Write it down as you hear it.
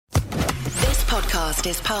podcast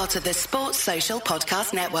is part of the Sports Social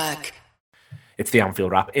Podcast Network. It's the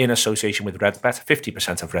Anfield Wrap in association with RedsBet.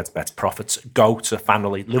 50% of RedsBet's profits go to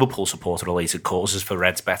Liverpool supporter-related causes for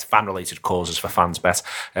RedsBet, fan-related causes for FansBet.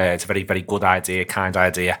 It's a very, very good idea, kind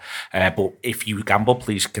idea. But if you gamble,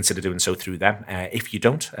 please consider doing so through them. If you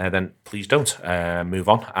don't, then please don't. Move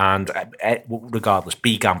on. And regardless,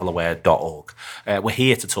 begambleaware.org. We're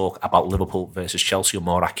here to talk about Liverpool versus Chelsea, or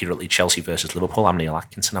more accurately, Chelsea versus Liverpool. I'm Neil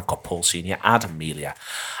Atkinson. I've got Paul Senior, Adam Melia,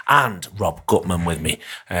 and Rob Gutman with me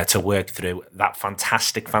to work through that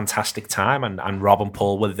fantastic time, and Rob and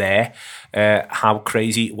Paul were there. How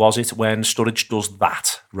crazy was it when Sturridge does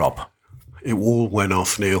that, Rob? It all went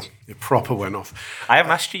off, Neil. It proper went off. I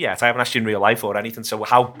haven't asked you yet. I haven't asked you in real life or anything. So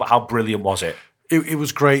how brilliant was it? It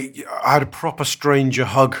was great. I had a proper stranger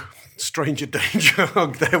danger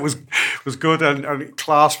hug there. Was good and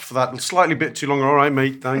clasped for that. Slightly bit too long. All right,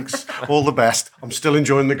 mate, thanks. All the best. I'm still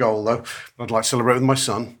enjoying the goal, though. I'd like to celebrate with my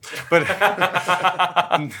son. But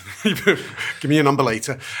give me a number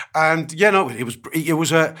later. And yeah, no, it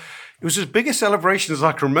was as big a celebration as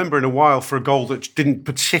I can remember in a while for a goal that didn't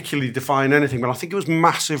particularly define anything. But I think it was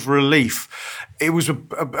massive relief. It was a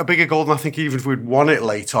bigger goal than I think even if we'd won it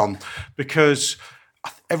late on, because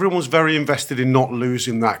everyone was very invested in not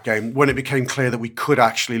losing that game when it became clear that we could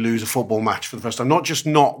actually lose a football match for the first time. Not just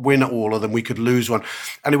not win all of them, we could lose one.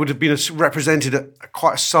 And it would have been represented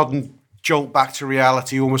quite a sudden jolt back to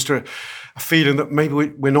reality, almost a feeling that maybe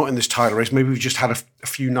we're not in this title race. Maybe we've just had a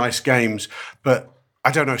few nice games. But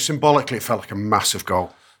I don't know, symbolically it felt like a massive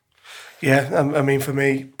goal. Yeah, I mean, for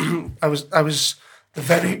me, I was the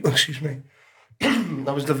very,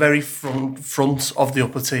 I was the very front of the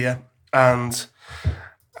upper tier, and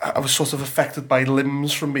I was sort of affected by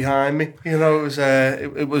limbs from behind me. You know,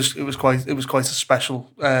 it was quite a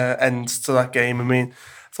special end to that game. I mean,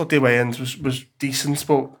 I thought the away end was decent,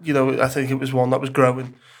 but you know, I think it was one that was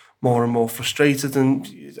growing more and more frustrated, and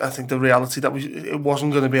I think the reality that it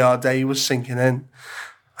wasn't going to be our day was sinking in.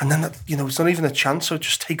 And then, you know, it's not even a chance, so it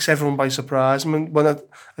just takes everyone by surprise. I mean, I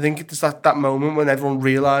think it's that moment when everyone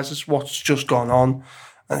realises what's just gone on,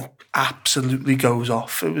 and it absolutely goes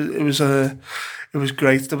off. It was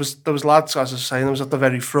great. There was lads, as I was saying, I was at the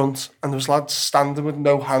very front, and there was lads standing with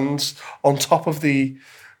no hands on top of the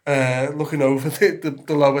looking over the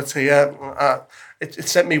lower tier. It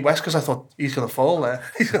sent me west because I thought he's going to fall there.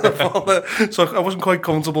 So I wasn't quite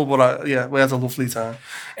comfortable, but we had a lovely time.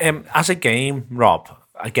 As a game, Rob,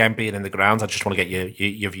 again being in the ground, I just want to get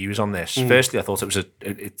your views on this. Firstly, I thought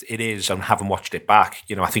it is, and having watched it back,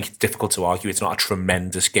 you know, I think it's difficult to argue it's not a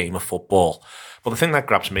tremendous game of football. But the thing that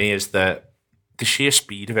grabs me is the sheer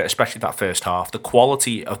speed of it, especially that first half, the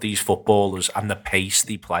quality of these footballers and the pace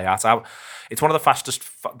they play at. It's one of the fastest.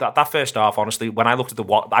 That first half, honestly, when I looked at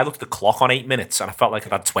the clock on 8 minutes, and I felt like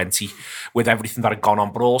I'd had 20 with everything that had gone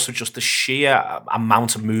on, but also just the sheer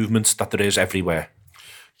amount of movement that there is everywhere.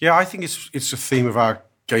 Yeah, I think it's a theme of our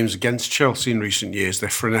games against Chelsea in recent years. They're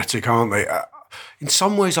frenetic, aren't they? In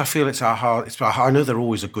some ways, I feel it's our hard. I know they're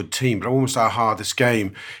always a good team, but almost our hardest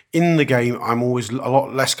game. In the game, I'm always a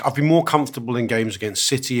lot less. I've been more comfortable in games against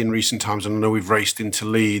City in recent times, and I know we've raced into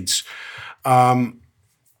Leeds.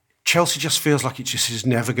 Chelsea just feels like it's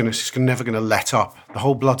never going to let up. The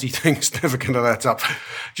whole bloody thing's never going to let up.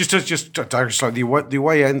 Just like the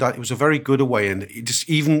away end, it was a very good away end. It just,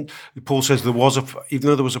 even Paul says even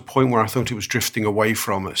though there was a point where I thought it was drifting away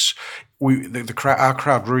from us, our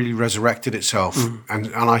crowd really resurrected itself,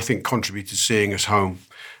 and I think contributed to seeing us home.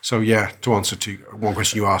 So yeah, to answer to one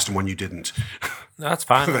question you asked and one you didn't. That's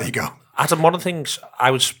fine. There you go. Adam, one of the things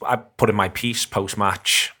I put in my piece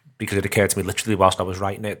post-match, because it occurred to me literally whilst I was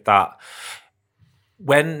writing it, that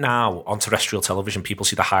when now on terrestrial television people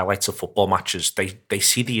see the highlights of football matches, they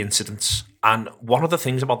see the incidents. And one of the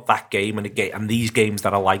things about that game and these games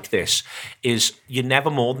that are like this is you're never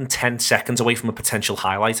more than 10 seconds away from a potential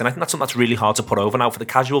highlight. And I think that's something that's really hard to put over now for the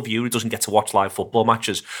casual viewer who doesn't get to watch live football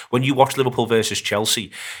matches. When you watch Liverpool versus Chelsea,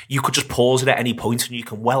 you could just pause it at any point and you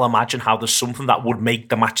can well imagine how there's something that would make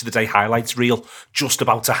the match of the day highlights reel just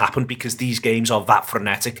about to happen, because these games are that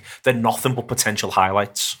frenetic. They're nothing but potential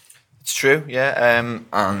highlights. It's true, yeah,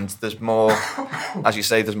 and there's more, as you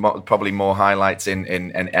say, probably more highlights in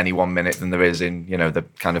any 1 minute than there is in, you know, the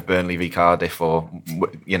kind of Burnley v Cardiff or,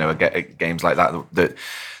 you know, games like that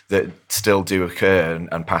still do occur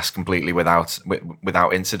and pass completely without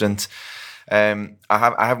incident. I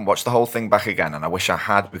haven't watched the whole thing back again, and I wish I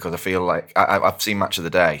had, because I feel like I've seen Match of the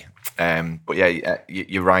Day. But yeah,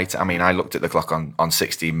 you're right. I mean, I looked at the clock on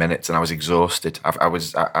 16 minutes and I was exhausted. I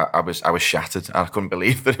was shattered. I couldn't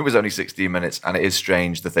believe that it was only 16 minutes. And it is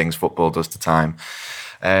strange the things football does to time.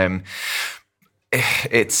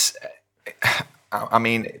 It's I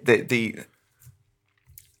mean,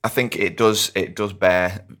 I think it does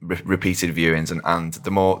bear repeated viewings, and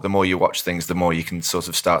the more you watch things, the more you can sort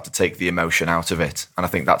of start to take the emotion out of it. And I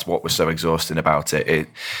think that's what was so exhausting about it.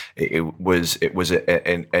 It was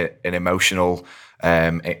an emotional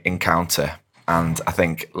encounter. And I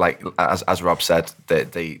think, like as Rob said,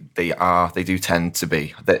 they do tend to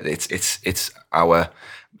be. It's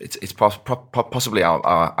possibly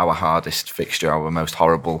our hardest fixture, our most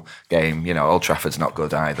horrible game. You know, Old Trafford's not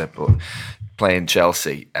good either, but playing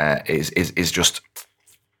Chelsea is just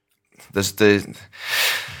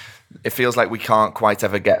it feels like we can't quite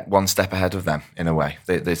ever get one step ahead of them in a way.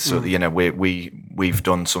 You know, we've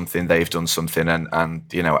done something, they've done something, and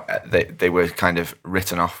you know, they were kind of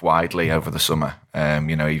written off widely over the summer.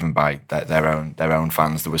 You know, even by their own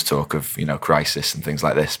fans, there was talk of, you know, crisis and things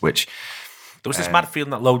like this, which. There was this mad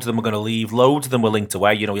feeling that loads of them were going to leave. Loads of them were linked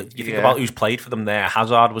away. You know, you think about who's played for them there.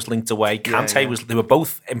 Hazard was linked away. Kante was. They were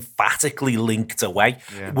both emphatically linked away.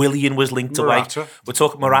 Yeah. Willian was linked Morata. away. We're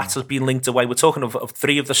talking Morata's been linked away. We're talking of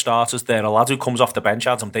three of the starters there. A lad who comes off the bench,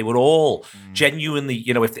 Adam. They were all genuinely.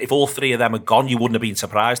 You know, if all three of them had gone, you wouldn't have been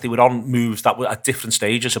surprised. They were on moves that were at different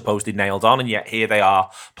stages, supposedly nailed on, and yet here they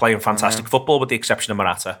are playing fantastic football, with the exception of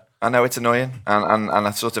Morata. I know it's annoying, and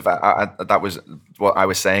I sort of that was what I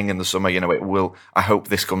was saying in the summer. You know, it will. I hope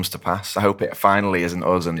this comes to pass. I hope it finally isn't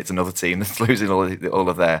us, and it's another team that's losing all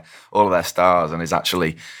of their stars, and is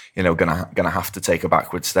actually, you know, gonna have to take a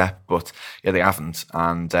backward step. But yeah, they haven't,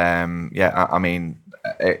 and I mean,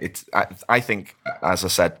 I think, as I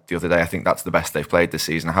said the other day, I think that's the best they've played this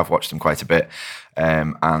season. I have watched them quite a bit,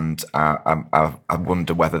 and I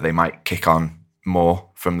wonder whether they might kick on more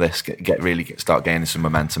from this, start gaining some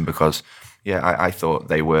momentum, because I thought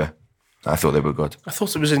they were good. I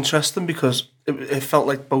thought it was interesting because it felt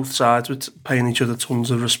like both sides were paying each other tons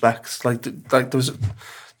of respect. Like there was,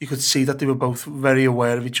 you could see that they were both very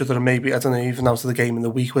aware of each other, and maybe, I don't know, even out of the game in the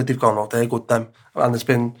week where they've gone, oh, they're good them, and it's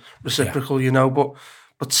been reciprocal, you know,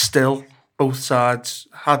 but still both sides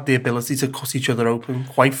had the ability to cut each other open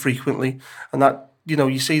quite frequently, and that, you know,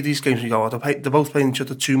 you see these games and you go, oh, they're both paying each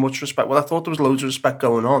other too much respect. Well, I thought there was loads of respect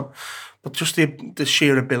going on, but just the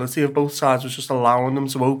sheer ability of both sides was just allowing them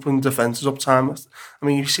to open defences up time. I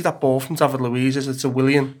mean, you see that ball from David Luiz, it's a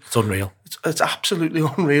Willian. It's unreal. It's absolutely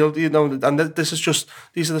unreal, you know. And these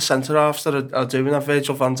are the centre halves that are doing that.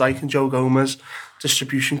 Virgil van Dijk and Joe Gomez,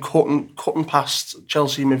 distribution, cutting past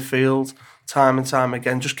Chelsea midfield time and time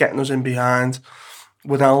again, just getting us in behind.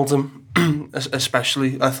 Wijnaldum,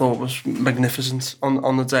 especially, I thought was magnificent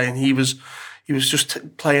on the day, and he was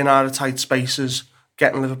just playing out of tight spaces,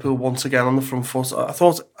 getting Liverpool once again on the front foot. I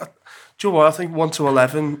thought, do you know what? I think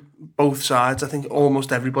 1-11, both sides. I think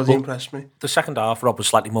almost everybody impressed me. The second half, Rob, was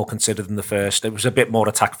slightly more considered than the first. It was a bit more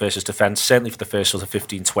attack versus defence, certainly for the first sort of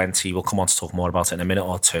 15-20. We'll come on to talk more about it in a minute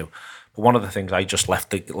or two. But one of the things I just left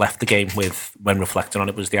the game with when reflecting on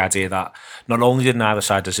it was the idea that not only did neither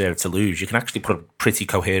side deserve to lose, you can actually put a pretty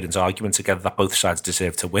coherent argument together that both sides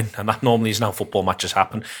deserve to win. And that normally isn't how football matches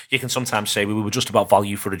happen. You can sometimes say we were just about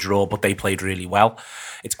value for a draw, but they played really well.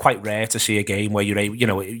 It's quite rare to see a game where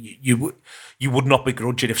you would not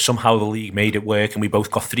begrudge it if somehow the league made it work and we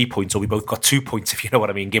both got 3 points or we both got 2 points, if you know what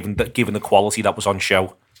I mean, given the quality that was on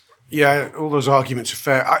show. Yeah, all those arguments are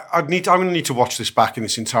fair. I'm going to need to watch this back in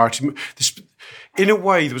its entirety. In a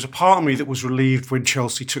way, there was a part of me that was relieved when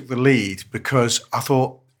Chelsea took the lead, because I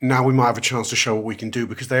thought, now we might have a chance to show what we can do,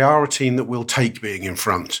 because they are a team that will take being in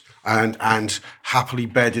front and happily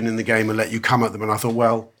bed in the game and let you come at them. And I thought,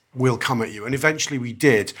 well, we'll come at you. And eventually we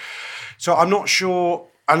did. So I'm not sure.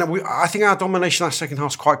 And I think our domination in that second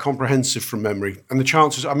half is quite comprehensive from memory. And the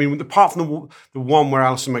chances, I mean, apart from the one where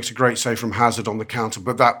Alisson makes a great save from Hazard on the counter,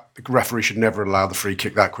 but that the referee should never allow the free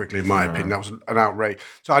kick that quickly, in my opinion. That was an outrage.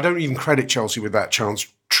 So I don't even credit Chelsea with that chance,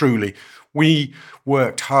 truly. We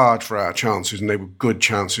worked hard for our chances, and they were good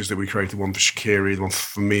chances that we created. One for Shaqiri, the one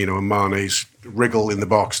for Firmino and Mane's wriggle in the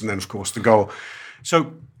box, and then, of course, the goal.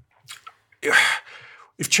 So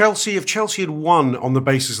If Chelsea had won on the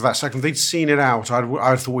basis of that second, if they'd seen it out,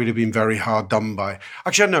 I thought we'd have been very hard done by.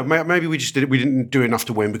 Actually, I don't know. Maybe we just did it. We didn't do enough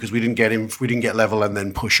to win because we didn't get level and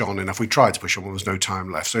then push on enough. We tried to push on when there was no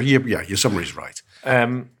time left. So yeah, your summary's right.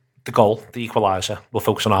 The goal, the equaliser. We'll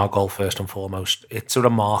focus on our goal first and foremost. It's a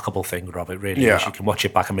remarkable thing, Rob. It really is. You can watch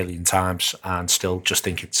it back a million times and still just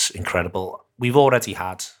think it's incredible. We've already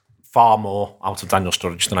had far more out of Daniel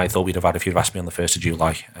Sturridge than I thought we'd have had if you'd asked me on the 1st of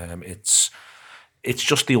July. It's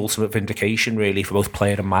just the ultimate vindication, really, for both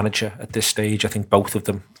player and manager at this stage. I think both of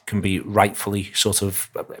them can be rightfully sort of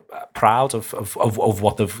proud of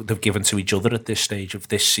what they've given to each other at this stage of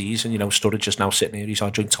this season. You know, Sturridge is now sitting here; he's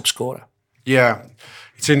our joint top scorer. Yeah,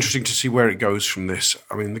 it's interesting to see where it goes from this.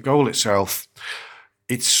 I mean, the goal itself,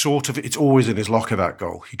 it's always in his locker, that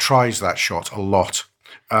goal. He tries that shot a lot.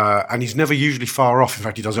 And he's never usually far off. In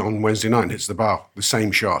fact, he does it on Wednesday night and hits the bar, the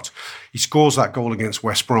same shot. He scores that goal against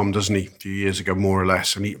West Brom, doesn't he, a few years ago, more or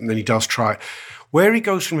less. And then he does try. Where he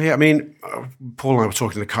goes from here, I mean, Paul and I were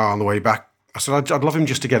talking in the car on the way back. I said, I'd love him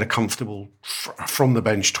just to get a comfortable, from the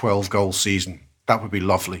bench, 12-goal season. That would be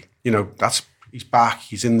lovely. You know, he's back,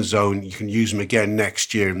 he's in the zone. You can use him again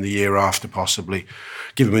next year and the year after, possibly.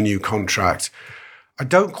 Give him a new contract. I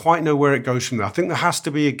don't quite know where it goes from there. I think there has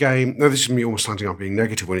to be a game. No, this is me almost sounding like being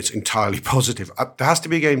negative when it's entirely positive. There has to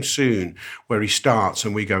be a game soon where he starts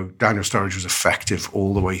and we go, Daniel Sturridge was effective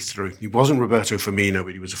all the way through. He wasn't Roberto Firmino,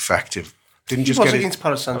 but he was effective. Didn't just get against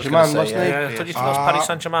Paris Saint-Germain, wasn't he? Yeah, I thought you thought it was Paris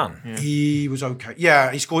Saint-Germain. Yeah. He was okay.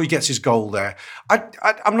 Yeah, he scored. He gets his goal there.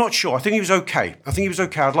 I'm not sure. I think he was okay.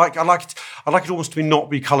 I'd like it almost to not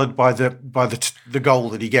be coloured by the goal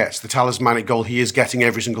that he gets, the talismanic goal he is getting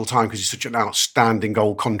every single time because he's such an outstanding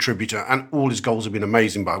goal contributor, and all his goals have been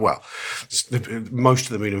amazing. Most of them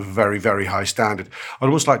have been of a very, very high standard. I'd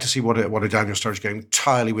almost like to see what a Daniel Sturridge game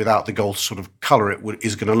entirely without the goal to sort of colour it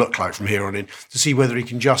is going to look like from here on in, to see whether he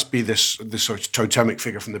can just be this sort of totemic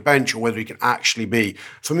figure from the bench, or whether he can actually be.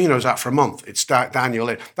 Firmino's out for a month. It's Daniel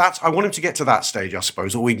in. I want him to get to that stage, I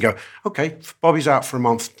suppose, or we can go, okay, Bobby's out for a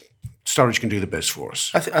month. Sturridge can do the biz for us.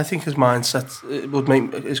 I think his mindset would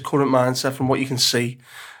make his current mindset, from what you can see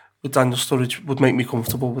with Daniel Sturridge, would make me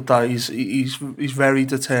comfortable with that. He's very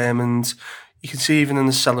determined. You can see even in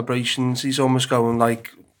the celebrations, he's almost going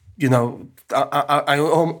like, you know, I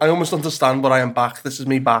almost understand, but I am back. This is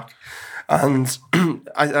me back. And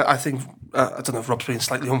I think, I don't know if Rob's being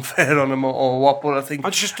slightly unfair on him or what, but I think...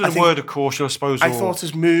 Just a word of caution, I suppose. I thought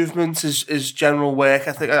his movements, his general work,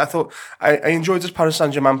 I enjoyed his Paris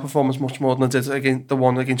Saint-Germain performance much more than I did against the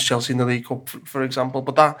one against Chelsea in the League Cup, for example.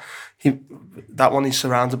 But that one, he's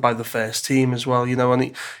surrounded by the first team as well, you know,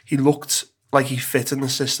 and he looked like he fit in the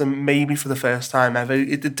system, maybe for the first time ever.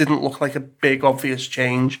 It didn't look like a big, obvious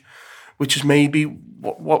change, which is maybe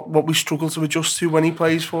what we struggle to adjust to when he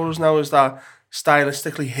plays for us now, is that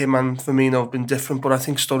stylistically him and Firmino have been different, but I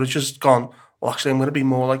think Sturridge has gone, well, actually, I'm going to be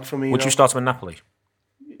more like Firmino. Would you start him in Napoli?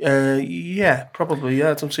 Yeah, probably,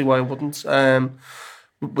 yeah. I don't see why I wouldn't.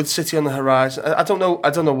 With City on the horizon, I don't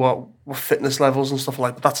know what fitness levels and stuff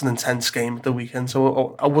like, but that's an intense game at the weekend,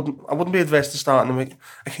 so I wouldn't be adverse to starting him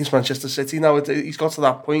against Manchester City. Now, he's got to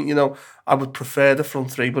that point, you know, I would prefer the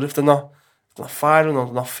front three, but if they're not firing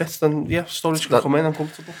or not fit, then yeah, Sturridge can come in. I'm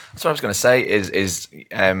comfortable. That's what I was going to say. Is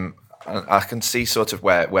I can see sort of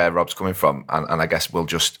where Rob's coming from, and I guess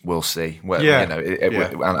we'll see. Where, you know,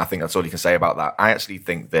 and I think that's all you can say about that. I actually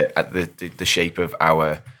think that at the shape of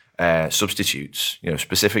our substitutes, you know,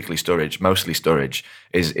 specifically Sturridge, mostly Sturridge,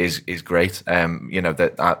 is great. You know,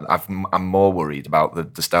 that I'm more worried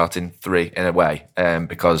about the starting three in a way,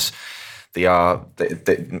 because they are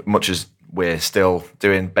much as we're still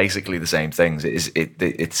doing basically the same things. It's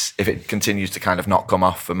if it continues to kind of not come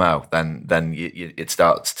off for Mo, then it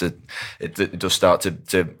does start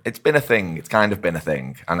to. It's been a thing. It's kind of been a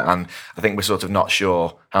thing, and I think we're sort of not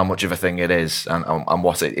sure how much of a thing it is and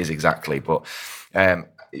what it is exactly. But there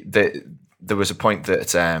was a point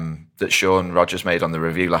that Sean Rogers made on the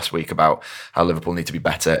review last week about how Liverpool need to be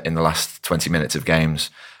better in the last 20 minutes of games.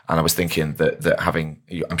 And I was thinking that having,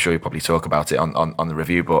 I'm sure you'll probably talk about it on the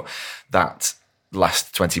review, but that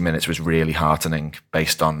last 20 minutes was really heartening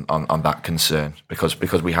based on that concern, because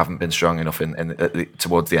we haven't been strong enough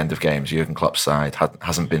towards the end of games. Jurgen Klopp's side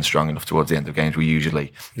hasn't been strong enough towards the end of games. We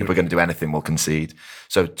usually, if we're going to do anything, we'll concede.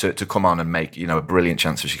 So to come on and make, you know, a brilliant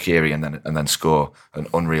chance for Shaqiri and then score an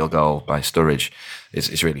unreal goal by Sturridge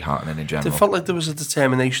is really heartening in general. It felt like there was a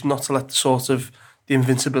determination not to let the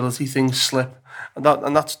invincibility thing slip, and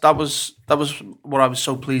that was what I was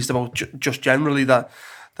so pleased about. Just generally that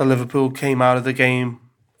Liverpool came out of the game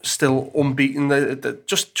still unbeaten.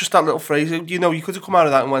 Just that little phrase, you know, you could have come out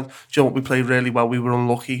of that and went, do you know what, we played really well, we were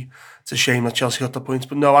unlucky. It's a shame that Chelsea got the points,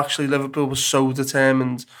 but no, actually Liverpool was so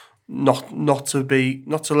determined not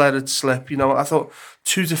to let it slip. You know, I thought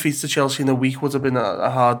 2 defeats to Chelsea in a week would have been a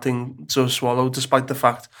hard thing to swallow, despite the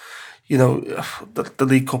fact, you know, the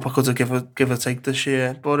League Cup I could have give or take this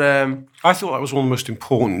year. But I thought that was one of the most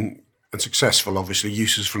important and successful, obviously,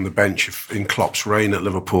 uses from the bench in Klopp's reign at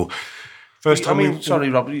Liverpool. First time. Sorry,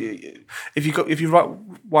 Rob. If you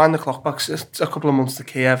wind the clock back a couple of months to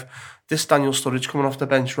Kiev, this Daniel Sturridge coming off the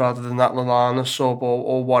bench rather than that Lallana sub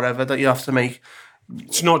or whatever that you have to make.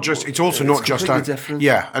 It's not just. It's also not just. Different.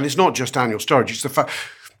 Yeah, and it's not just Daniel Sturridge. It's the fact.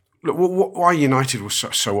 look, why United was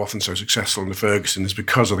so often so successful under Ferguson is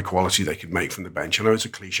because of the quality they could make from the bench. I know it's a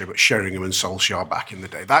cliche, but Sheringham and Solskjaer back in the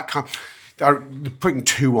day, they're putting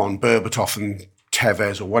 2 on Berbatov and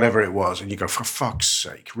Tevez or whatever it was, and you go, for fuck's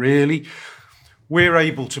sake, really? We're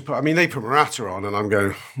able to put, I mean, they put Morata on, and I'm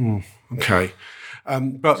going, okay.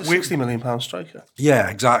 But £60 million striker. Yeah,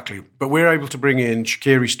 exactly. But we're able to bring in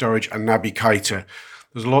Shaqiri, Sturridge, and Naby Keita.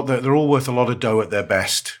 There's a lot. They're all worth a lot of dough at their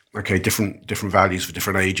best. Okay, different values for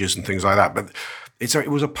different ages and things like that. But it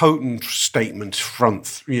was a potent statement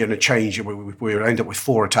front, a change. We end up with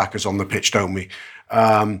 4 attackers on the pitch, don't we?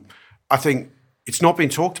 I think it's not been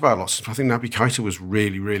talked about a lot. I think Naby Keita was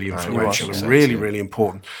really, really influential and really, really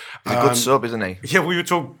important. He's a good sub, isn't he? Yeah, we were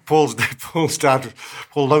talking, Paul's dad,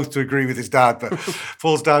 Paul loath to agree with his dad, but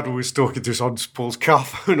Paul's dad was talking to us on Paul's car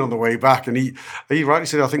phone on the way back, and he rightly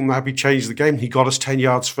said, I think Naby changed the game. He got us 10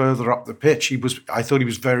 yards further up the pitch. I thought he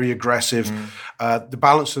was very aggressive. The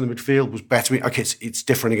balance in the midfield was better. Okay, it's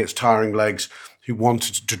different against tiring legs who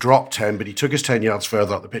wanted to drop 10, but he took us 10 yards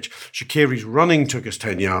further up the pitch. Shaqiri's running took us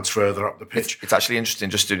 10 yards further up the pitch. It's actually interesting,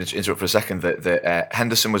 just to interrupt for a second, that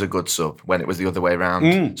Henderson was a good sub when it was the other way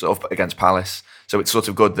around, sort of against Palace. So it's sort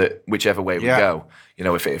of good that whichever way we go,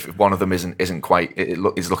 if one of them isn't quite,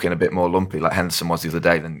 is looking a bit more lumpy, like Henderson was the other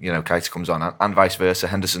day, then, Keita comes on, and vice versa.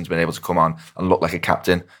 Henderson's been able to come on and look like a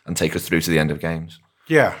captain and take us through to the end of games.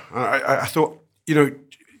 Yeah, I thought,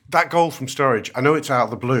 that goal from Sturridge, I know it's out of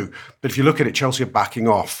the blue, but if you look at it, Chelsea are backing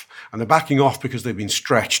off. And they're backing off because they've been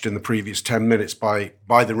stretched in the previous 10 minutes by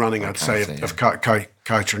the running, of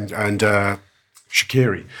Keita and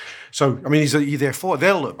Shaqiri. So, I mean,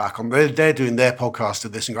 they'll look back on, they're doing their podcast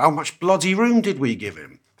of this and go, how much bloody room did we give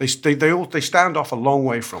him? They stand off a long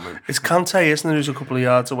way from him. It's Kante, isn't it, who's a couple of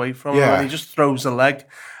yards away from him, and he just throws the leg.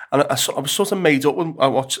 And I was sort of made up when I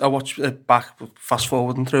watched it back, fast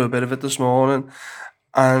forwarding through a bit of it this morning.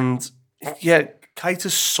 And yeah,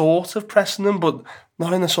 Keita's sort of pressing him, but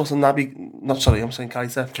not in a sort of Kante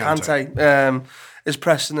is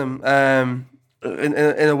pressing him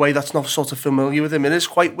in a way that's not sort of familiar with him. It is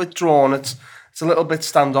quite withdrawn. It's a little bit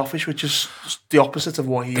standoffish, which is the opposite of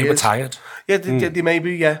what he is. They were tired. Yeah, they may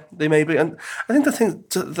be. Yeah, they may be. And I think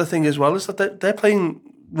the thing as well is that they're playing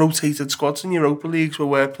rotated squads in Europa Leagues where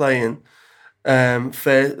we're playing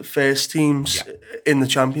first teams in the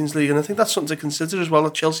Champions League, and I think that's something to consider as well.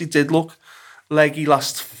 That Chelsea did look leggy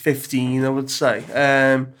last 15, I would say. They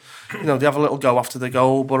have a little go after the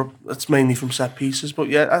goal, but it's mainly from set pieces. But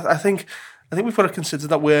yeah, I think we've got to consider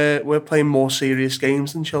that we're playing more serious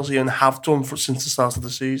games than Chelsea and have done since the start of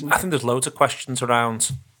the season. I think there's loads of questions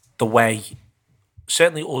around the way.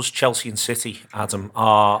 Certainly us, Chelsea and City, Adam,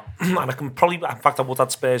 are, and I can probably, in fact I would add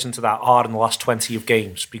Spurs into that, are in the last 20 of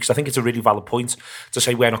games, because I think it's a really valid point to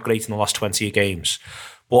say we're not great in the last 20 of games.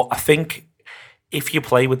 But I think if you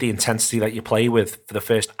play with the intensity that you play with for the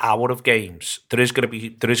first hour of games, there is going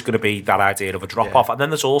to be that idea of a drop-off. And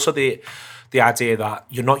then there's also the idea that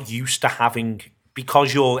you're not used to having,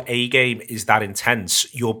 because your A game is that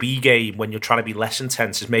intense, your B game, when you're trying to be less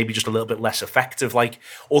intense, is maybe just a little bit less effective. Like,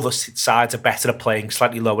 other sides are better at playing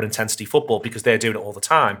slightly lower intensity football because they're doing it all the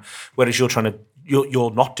time, whereas you're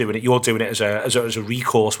not doing it. You're doing it as a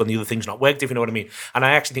recourse when the other thing's not worked, if you know what I mean. And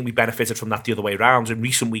I actually think we benefited from that the other way around. In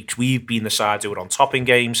recent weeks, we've been the side who are on top in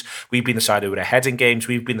games. We've been the side who are ahead in games.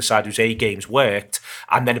 We've been the side whose A games worked.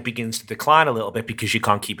 And then it begins to decline a little bit because you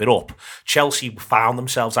can't keep it up. Chelsea found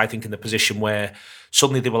themselves, I think, in the position where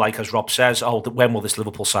suddenly they were like, as Rob says, when will this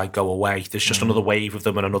Liverpool side go away? There's just another wave of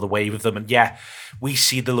them and another wave of them. And yeah, we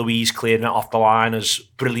see the Louise clearing it off the line as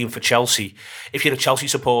brilliant for Chelsea. If you're a Chelsea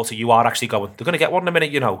supporter, you are actually going, they're going to get one in a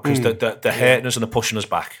minute, because they're hurting us and they're pushing us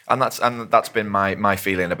back. And that's been my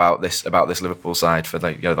feeling about this Liverpool side for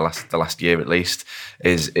the last year at least.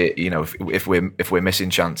 Is it, if we're missing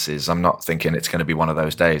chances, I'm not thinking it's going to be one of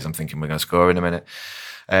those days. I'm thinking we're going to score in a minute.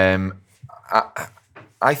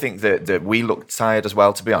 I think that we looked tired as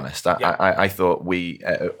well, to be honest. I thought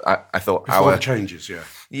I thought before the changes,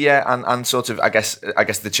 and sort of I guess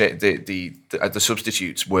the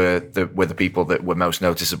substitutes were the people that were most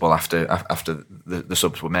noticeable after the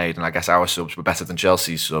subs were made, and I guess our subs were better than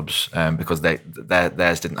Chelsea's subs because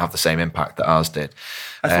theirs didn't have the same impact that ours did.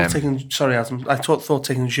 I thought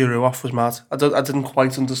taking Giroud off was mad. I didn't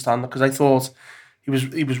quite understand that, because I thought he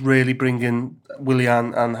was really bringing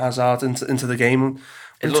Willian and Hazard into the game.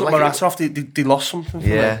 When he took Morata off, they lost something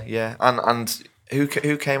from it. Yeah. And who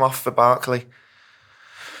came off for Barkley?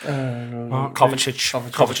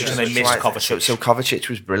 Kovacic, and they missed Kovacic. So Kovacic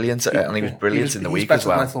was brilliant, and he was brilliant in the week as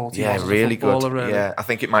well. Yeah, really good. Really. Yeah, I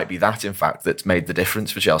think it might be that, in fact, that's made the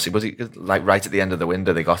difference for Chelsea. Was he like right at the end of the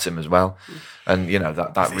window? They got him as well, and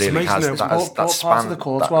that really has that span. Part of the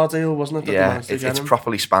Courtois deal, wasn't it? Yeah, it's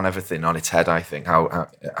properly span everything on its head. I think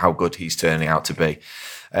how good he's turning out to be.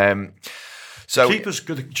 So keepers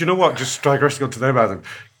good. Do you know what? Just digressing on to them about them.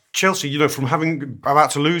 Chelsea, from having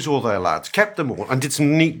about to lose all their lads, kept them all and did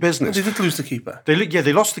some neat business. They did lose the keeper.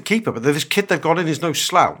 They lost the keeper, but this kid they've got in is no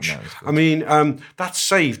slouch. No, that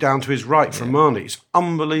save down to his right from Mane is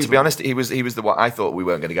unbelievable. To be honest, he was the one I thought we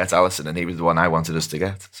weren't going to get Alisson, and he was the one I wanted us to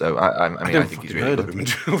get. So I think he's really good. Of him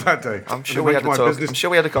until that day. I'm sure we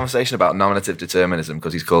had a conversation about nominative determinism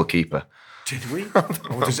because he's called keeper. Did we?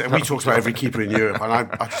 We talked about every keeper in Europe, and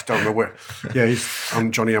I just don't know where. Yeah, he's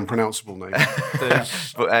Johnny Unpronounceable name.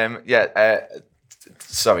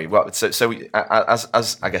 Sorry. Well, so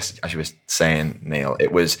as I guess as you were saying, Neil,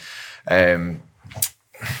 it was.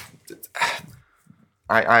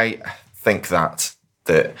 I think that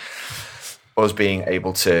us being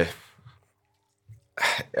able to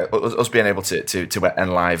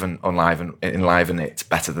enliven it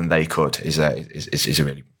better than they could is a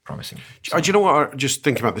really promising. Do you know what? Just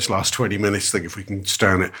thinking about this last 20 minutes thing, if we can stay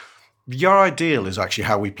on it. Your ideal is actually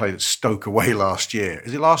how we played at Stoke away last year.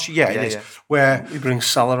 Is it last year? Yeah, it is. Yeah. Where he brings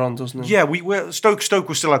Salah on, doesn't he? Yeah, Stoke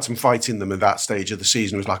still had some fight in them at that stage of the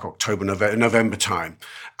season. It was like October, November time.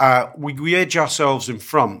 We edge ourselves in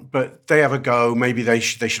front, but they have a go. Maybe they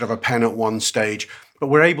should have a pen at one stage. But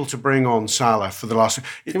we're able to bring on Salah for the last...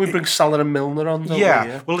 Can we bring Salah and Milner on?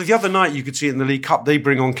 Yeah. Well, the other night you could see it in the League Cup, they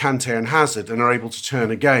bring on Kante and Hazard and are able to turn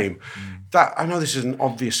a game. I know this is an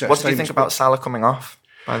obvious set of statements. What do you think about Salah coming off,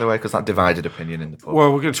 by the way? Because that divided opinion in the pub.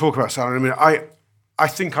 Well, we're going to talk about Salah in a minute. I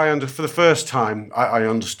think for the first time, I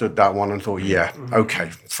understood that one and thought, okay,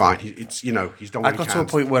 fine. He's done what he can. I got to a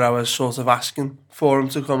point where I was sort of asking for him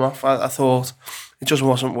to come off. I thought it just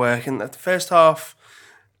wasn't working. At the first half,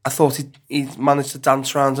 I thought he managed to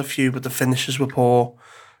dance around a few, but the finishes were poor.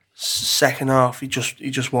 Second half, he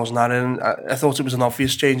just wasn't at it. And I thought it was an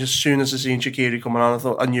obvious change. As soon as I seen Shaqiri coming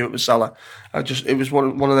on, I knew it was Salah. It was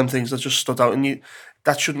one of them things that just stood out. And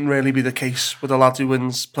that shouldn't really be the case with a lad who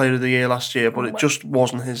wins Player of the Year last year, but it just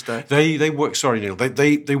wasn't his day. They work. Sorry, Neil.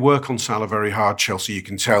 They work on Salah very hard. Chelsea, you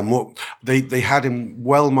can tell. They had him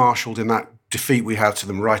well marshalled in that defeat we had to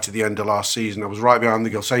them right at the end of last season. I was right behind the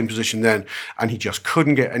goal, same position then, and he just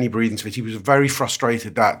couldn't get any breathing space. He was very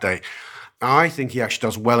frustrated that day. I think he actually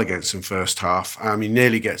does well against them first half. He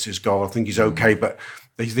nearly gets his goal. I think he's okay, but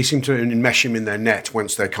they seem to enmesh him in their net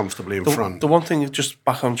once they're comfortably in front. The one thing, just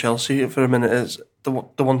back on Chelsea for a minute, is the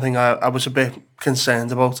one thing I was a bit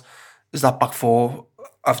concerned about is that back four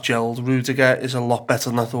have gelled. Rudiger is a lot better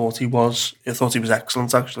than I thought he was. I thought he was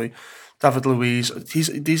excellent, actually. David Luiz, he's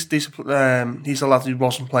a lad who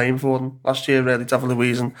wasn't playing for them last year, really, David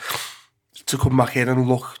Luiz, and to come back in and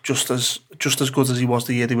look just as good as he was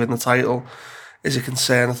the year they win the title is a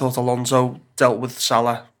concern. I thought Alonso dealt with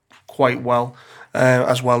Salah quite well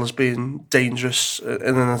as being dangerous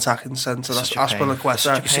in an attacking centre. That's Aspilicueta.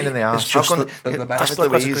 Such a pain in the arse. How come David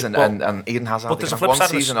Luiz and Eden Hazard have one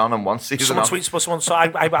season on and one season off? So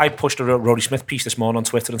I pushed a Roddy Smith piece this morning on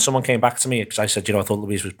Twitter, and someone came back to me because I said, I thought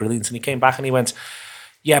Luiz was brilliant, and he came back and he went,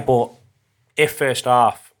 yeah, but if first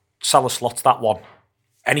half Salah slots that one,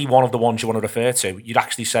 any one of the ones you want to refer to, you're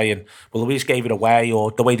actually saying, well, Luiz gave it away,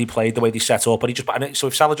 or the way they played, the way they set up, so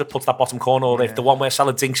if Salah just puts that bottom corner, or if the one where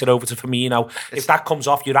Salah dinks it over to Firmino, if that comes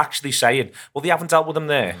off, you're actually saying, well, they haven't dealt with him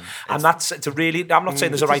there. And that's to really, I'm not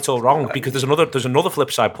saying there's a right or wrong, because there's another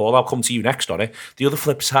flip side, Paul. I'll come to you next on it. The other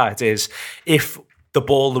flip side is, if the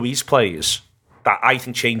ball Luiz plays, that I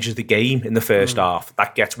think changes the game in the first half,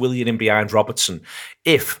 that gets Willian in behind Robertson.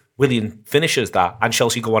 If Willian finishes that and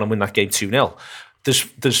Chelsea go on and win that game 2-0,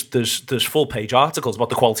 there's full page articles about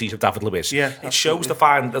the qualities of David Luiz. Yeah, it shows the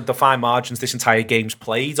fine margins this entire game's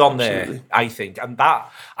played on there, I think. And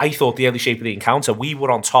that, I thought, the early shape of the encounter, we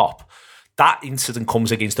were on top. That incident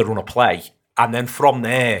comes against the run of play, and then from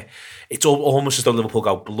there, it's almost as though Liverpool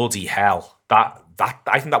go, bloody hell.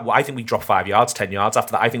 I think we dropped 5 yards, 10 yards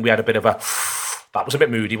after that. I think we had a bit of a... That was a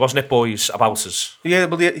bit moody, wasn't it, boys, about us? Yeah,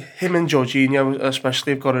 but him and Jorginho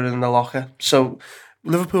especially have got it in the locker. So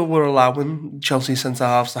Liverpool were allowing Chelsea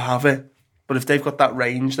centre-halves to have it, but if they've got that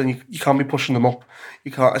range, then you can't be pushing them up.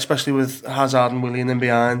 You can't, especially with Hazard and Willian in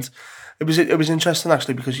behind. It was interesting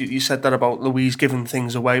actually because you said that about Luiz giving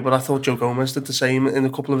things away, but I thought Joe Gomez did the same in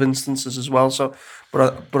a couple of instances as well. So,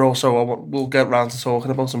 but also we'll get round to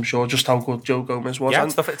talking about, I'm sure, just how good Joe Gomez was. Yeah,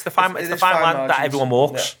 it's the fine line that everyone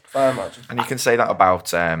walks. Yeah, fine margins. And you can say that about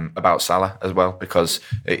Salah as well, because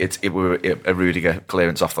it were a Rudiger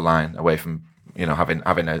clearance off the line away from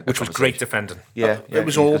having a which was great defending. Yeah, it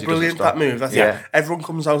was all brilliant, that move. I think everyone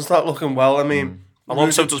comes out start looking well. I mean.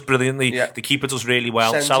 Alonso does brilliantly. Yeah. The keeper does really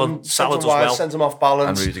well. Salah does well. Sends him off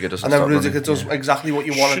balance. And Rudiger does exactly what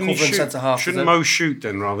you want to cover in centre half. Shouldn't Mo shoot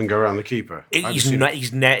then rather than go around the keeper?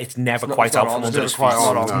 It's never quite on for him. It's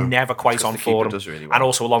never quite on for him. Really well. And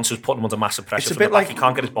also Alonso's putting him under massive pressure. It's a bit like he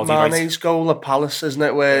can't get his body right. Mane's goal at Palace, isn't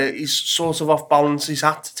it? Where he's sort of off balance. He's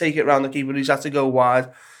had to take it round the keeper. He's had to go wide.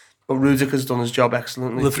 But Rudiger's done his job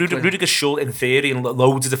excellently. Well, Rudiger's should, in theory, and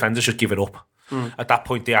loads of defenders should give it up. At that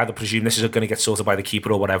point, they either presume this is going to get sorted by the keeper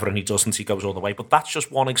or whatever, and he doesn't, he goes all the way. But that's just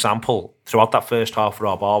one example throughout that first half,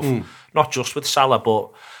 Rob, of not just with Salah,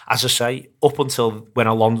 but, as I say, up until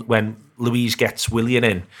when Luiz gets Willian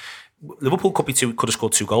in, Liverpool could have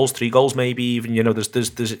scored 2 goals, 3 goals maybe even. There's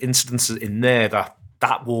incidences in there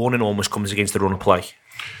that warning almost comes against the run of play.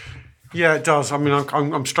 Yeah, it does. I mean,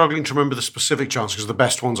 I'm struggling to remember the specific chances because the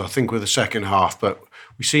best ones I think were the second half, but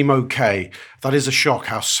we seem okay. That is a shock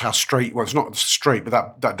how straight. Well, it's not straight,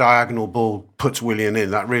 but that diagonal ball puts Willian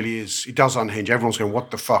in. That really is. It does unhinge. Everyone's going,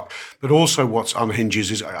 what the fuck? But also, what's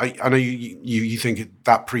unhinges is I know you think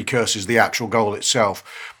that precurses the actual goal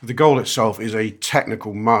itself. But the goal itself is a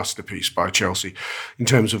technical masterpiece by Chelsea in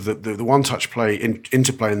terms of the one-touch play,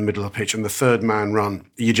 interplay in the middle of the pitch, and the third man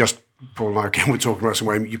run. Paul and I again were talking about some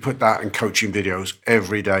way. You put that in coaching videos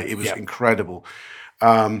every day. It was incredible.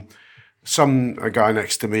 A guy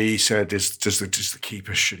next to me said, "Does the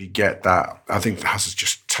keeper, should he get that?" I think Hazard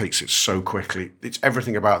just takes it so quickly. It's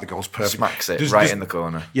everything about the goal's perfect. Smacks it in the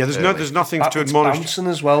corner. Yeah, there's nothing to admonish. Bouncing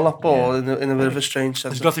as well, that ball in a bit of a strange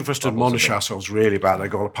sense. There's nothing for us to admonish ourselves really about that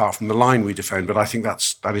goal apart from the line we defend. But I think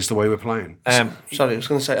that is the way we're playing. Sorry, I was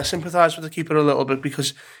going to say I sympathise with the keeper a little bit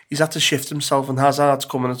because he's had to shift himself and Hazard's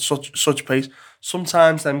coming at such pace.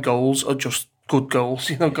 Sometimes them goals are just good goals.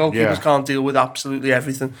 Goalkeepers can't deal with absolutely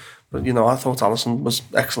everything. But, I thought Alisson was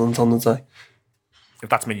excellent on the day. If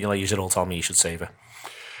that's Mignolet, you should all tell me you should save it.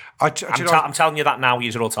 I'm telling you that now.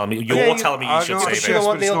 You're all telling me. You're telling me you should save it. You know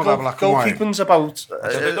what, Neil? Goalkeeping's about.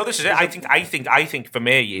 No, this is it. I think for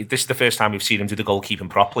me, this is the first time we've seen him do the goalkeeping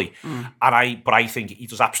properly, but I think he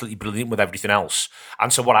does absolutely brilliant with everything else.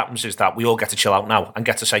 And so what happens is that we all get to chill out now and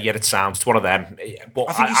get to say, yeah, it sounds. It's one of them.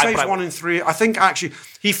 But I think he saves 1 in 3. I think actually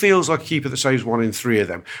he feels like a keeper that saves 1 in 3 of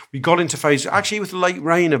them. We got into phase actually with late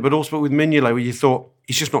Reina, but also with Mignolet, where you thought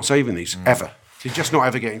he's just not saving these ever. He's just not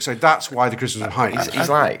ever getting. So that's why the criticism height. He's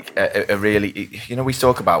like a really. We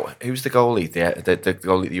talk about who's the goalie. The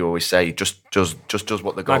goalie that you always say just does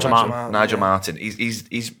what the goalie. Nigel Martin.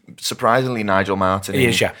 He's surprisingly Nigel Martin. He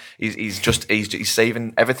is. Yeah. He's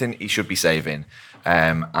saving everything he should be saving.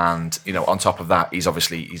 And on top of that, he's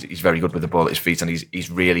very good with the ball at his feet, and he's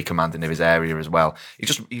really commanding of his area as well.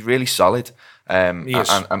 He's really solid. He is.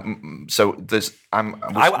 So there's.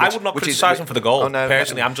 I would not criticise him for the goal.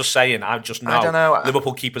 Personally, I'm just saying. I don't know.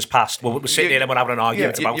 Liverpool keepers past. We're sitting here and we're having an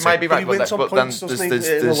argument about it. You might be right, but then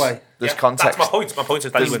there's context. That's my point. My point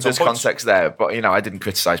is that there's context there. But I didn't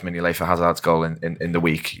criticise Mignolet for Hazard's goal in the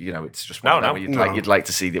week. It's just one of them you'd like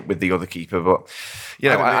to see it with the other keeper. But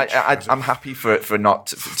I'm happy for not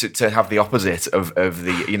to have the opposite of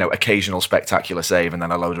the occasional spectacular save and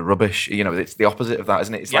then a load of rubbish. It's the opposite of that,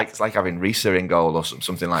 isn't it? It's like having Risa in goal or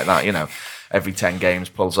something like that. Every 10 games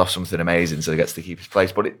pulls off something amazing, so he gets to keep his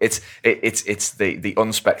place. But it's the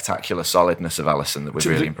unspectacular solidness of Alisson that was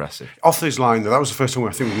really impressive. Off his line, though, that was the first time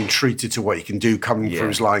I think we've been treated to what he can do coming through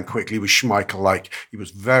his line quickly with Schmeichel. He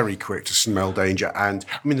was very quick to smell danger, and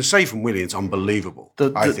the save from Williams unbelievable.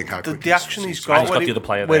 I think the action he's got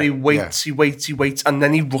where he waits, he waits, and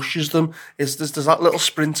then he rushes them. There's that little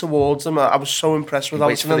sprint towards them. I was so impressed with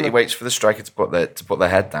Alisson. He waits for the striker to put their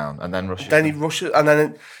head down and then rushes. Then he rushes, and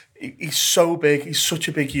then. He's so big. He's such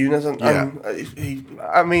a big unit, and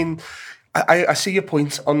I see your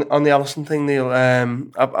point on the Alisson thing, Neil.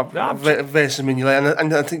 Versus Mignolet,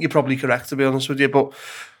 and I think you're probably correct, to be honest with you. But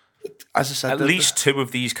as I said, at least 2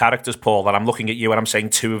 of these characters, Paul, and I'm looking at you and I'm saying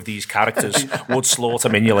 2 of these characters would slaughter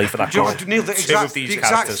Mignolet for that goal. Neil, the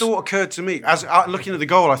exact thought occurred to me as looking at the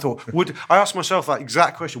goal. I thought, I asked myself that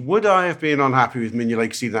exact question: would I have been unhappy with Mignolet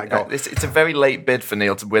conceding that goal? It's a very late bid for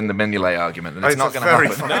Neil to win the Mignolet argument, and it's not going to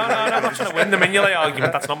happen. No, I'm not trying to win the Mignolet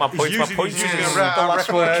argument. That's not my point. My point is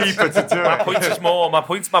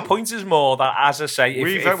My point is more that, as I say,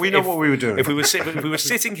 we know what we were doing. If we were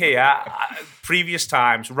sitting here, previous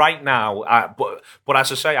times. Right now, but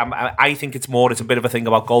as I say, I think it's a bit of a thing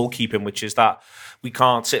about goalkeeping, which is that we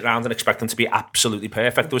can't sit around and expect them to be absolutely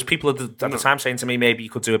perfect. There was people at the time saying to me, maybe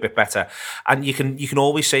you could do a bit better. And you can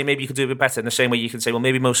always say maybe you could do a bit better in the same way you can say, well,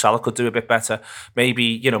 maybe Mo Salah could do a bit better.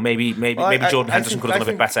 Maybe Jordan Henderson could have done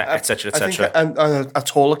a bit better, etc., etc. And a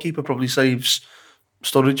taller keeper probably saves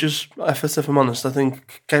Sturridge's effort, if I'm honest. I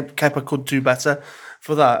think Kepa could do better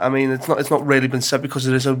for that. I mean, it's not really been said because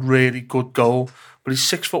it is a really good goal. But he's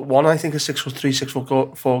 6'1". I think a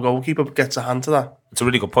 6'3", 6'4" goalkeeper gets a hand to that. It's a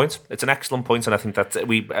really good point. It's an excellent point, and I think that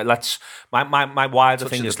my wider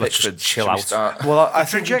thing is let's just chill out. Well, I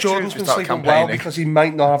think Jordan's been sleeping well because he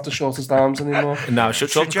might not have the shortest arms anymore. No,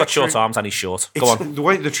 Jordan's got short arms and he's short. Go on.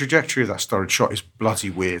 The trajectory of that Sturridge shot is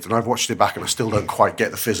bloody weird, and I've watched it back and I still don't quite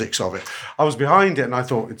get the physics of it. I was behind it and I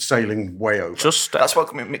thought it's sailing way over. That's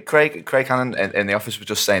what Craig Hannon in the office was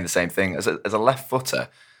just saying the same thing. As a left footer.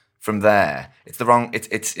 From there, it's the wrong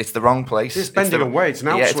place. It's bending away. It's an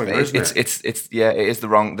outswinger, isn't it? It is the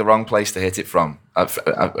wrong place to hit it from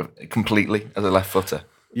completely as a left footer.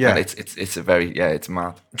 Yeah, and it's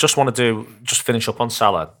mad. Just finish up on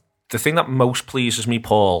Salah. The thing that most pleases me,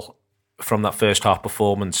 Paul, from that first half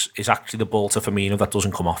performance is actually the ball to Firmino that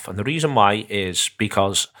doesn't come off, and the reason why is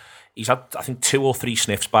because he's had, I think, 2 or 3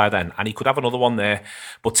 sniffs by then, and he could have another one there.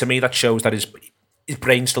 But to me, that shows that his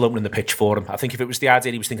brain's still opening the pitch for him. I think if it was the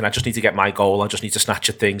idea he was thinking, I just need to get my goal, I just need to snatch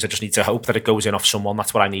at things, I just need to hope that it goes in off someone,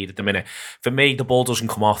 that's what I need at the minute. For me, the ball doesn't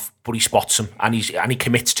come off, but he spots him and he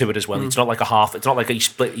commits to it as well. It's not like a half, it's not like he's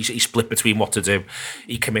split between what to do.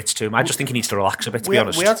 He commits to him. I just think he needs to relax a bit, to be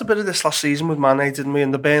honest. We had a bit of this last season with Mane, didn't we?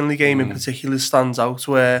 And the Burnley game in particular stands out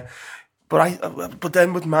where But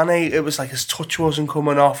then with Mane, it was like his touch wasn't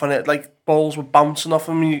coming off, and it like balls were bouncing off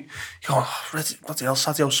him. You go, oh, bloody hell,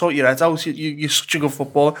 Sadio, sort your head out. You're such a good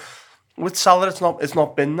footballer. With Salah, it's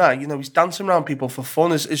not been that. You know, he's dancing around people for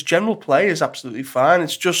fun. His general play is absolutely fine.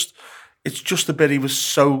 It's just the bit he was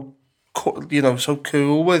so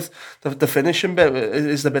cool with. The finishing bit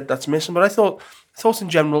is the bit that's missing. But I thought in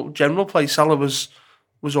general play, Salah was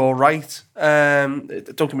all right. Don't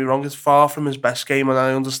get me wrong, it's far from his best game, and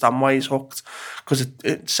I understand why he's hooked, because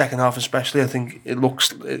second half especially, I think it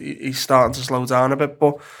looks he's starting to slow down a bit.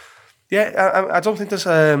 But yeah, I don't think there's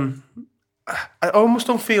I almost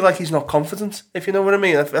don't feel like he's not confident, if you know what I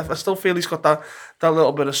mean. I still feel he's got that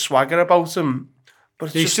little bit of swagger about him.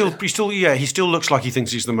 But he still looks like he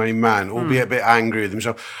thinks he's the main man, albeit a bit angry with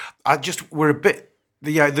himself. We're a bit.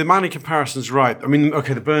 The Mane comparison's right. I mean,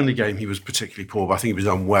 okay, the Burnley game, he was particularly poor, but I think he was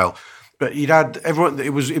done well. But he'd had everyone.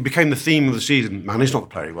 It became the theme of the season. Mane's not the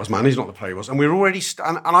player he was. Mane's not the player he was. And we were already.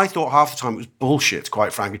 And I thought half the time it was bullshit.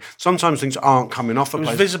 Quite frankly, sometimes things aren't coming off. It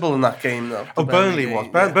was visible in that game, though. Oh, Burnley was.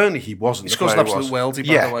 Yeah. Burnley, he wasn't. He scores an absolute worldie,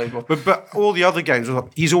 by the way. But all the other games,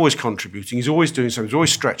 he's always contributing. He's always doing something. He's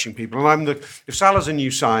always stretching people. And if Salah's a new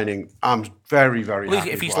signing, I'm very, very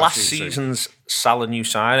happy. If he's last season's Salah new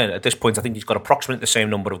signing, at this point, I think he's got approximately the same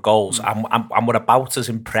number of goals. And we're about as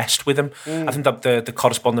impressed with him. I think that the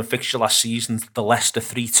corresponding fixture last season, the Leicester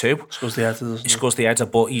 3-2. Scores the header, he scores the header,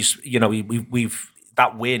 but we've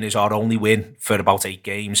that win is our only win for about 8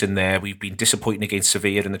 games in there. We've been disappointing against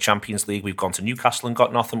Sevilla in the Champions League. We've gone to Newcastle and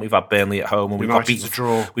got nothing. We've had Burnley at home, and we've got beaten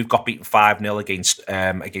 5-0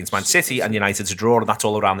 against Man City, and United's a draw, and that's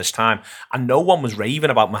all around this time. And no one was raving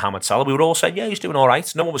about Mohamed Salah. We were all saying, yeah, he's doing all right.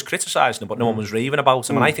 No one was criticising him, but no one was raving about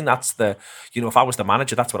him. And I think that's if I was the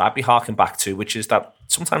manager, that's what I'd be harking back to, which is that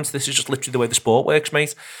sometimes this is just literally the way the sport works,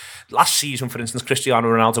 mate. Last season, for instance, Cristiano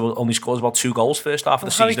Ronaldo only scores about 2 goals first half of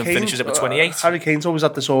the season and finishes it with 28. Harry Kane's always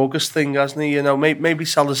had this August thing, hasn't he? You know, maybe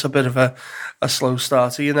Salah's a bit of a slow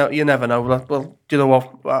starter. You know, you never know. Well, you know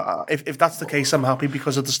what? If that's the case, I'm happy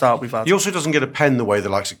because of the start we've had. He also doesn't get a pen the way the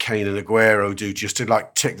likes of Kane and Aguero do, just to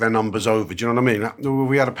like tick their numbers over. Do you know what I mean?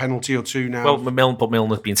 We had a penalty or 2 now. Well,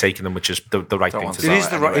 Milner's been taking them, which is the right thing to do. It is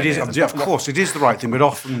the right. It is, of course, it is the right thing, but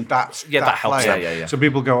often that helps. Yeah. So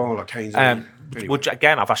people go, oh, like Kane's. Anyway.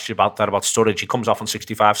 Again, I've asked you about Sturridge. He comes off on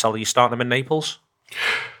 65. Salah, you starting him in Naples?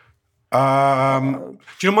 Do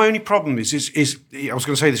you know my only problem is I was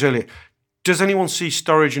going to say this earlier. Does anyone see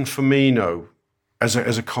Sturridge and Firmino as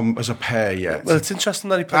a pair yet? Well, it's interesting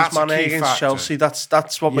that he plays Mane against Chelsea.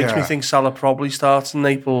 That's what makes me think Salah probably starts in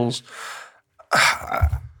Naples.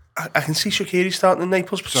 I can see Shaqiri starting in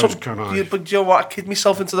Naples, but you know what? I kid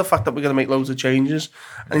myself into the fact that we're going to make loads of changes,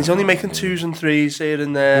 and he's only making 2s and 3s here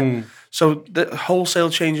and there. So the wholesale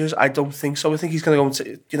changes, I don't think so. I think he's going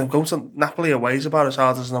to go to Napoli away is about as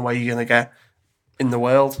hard as an away you're going to get in the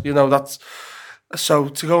world. You know, that's So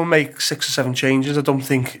to go and make 6 or 7 changes, I don't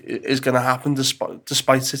think is going to happen.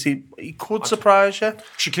 Despite City, he could surprise you.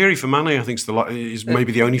 Shaqiri for Mane, I think, is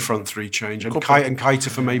maybe the only front three change, and Keita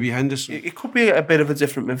for maybe Henderson. It could be a bit of a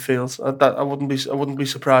different midfield. I wouldn't be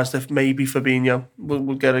surprised if maybe Fabinho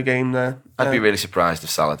would get a game there. I'd be really surprised if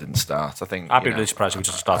Salah didn't start. I think I'd be really surprised if he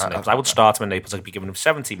doesn't start in Naples. I would start him in Naples. I'd be giving him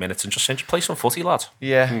 70 minutes and just saying, play some footy, lad.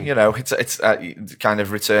 Yeah, it's kind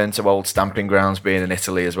of return to old stamping grounds, being in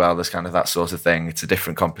Italy as well. There's kind of that sort of thing. It's a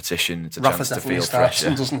different competition. It's a Rafa chance to definitely feel starts,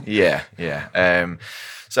 fresher. doesn't he? Yeah.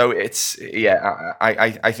 So it's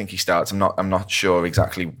I think he starts. I'm not sure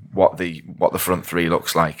exactly what the front three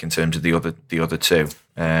looks like in terms of the other two.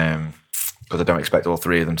 Because I don't expect all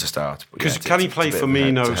three of them to start. Because can he play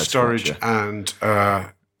Firmino, Sturridge, and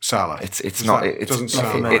Salah? It's not. It doesn't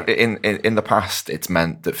sound right. In the past, it's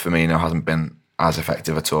meant that Firmino hasn't been as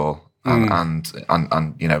effective at all, and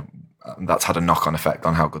that's had a knock-on effect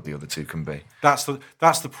on how good the other two can be. That's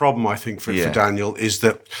the problem, I think, for Daniel, is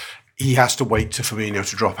that he has to wait to Firmino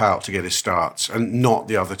to drop out to get his starts, and not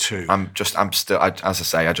the other two. As I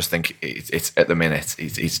say, I just think it's at the minute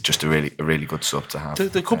he's just a really good sub to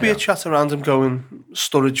have. There could be a chat around him going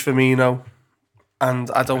Sturridge, Firmino, and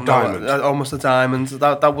I don't know, almost a diamond.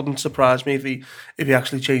 That wouldn't surprise me if he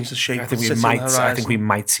actually changed the shape. I think we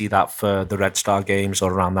might see that for the Red Star games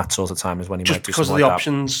or around that sort of time is when he just might do because of something the like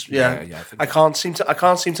options. That. Yeah. I can't seem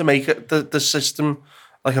to make it the system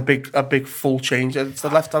like a big full change. It's the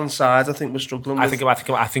left hand side. I think we're struggling with.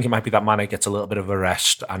 I think it might be that Mane gets a little bit of a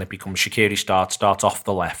rest and it becomes Shaqiri starts off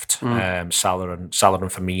the left. Salah and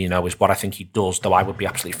Firmino is what I think he does. Though I would be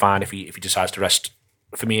absolutely fine if he decides to rest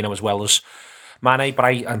Firmino as well as Mane,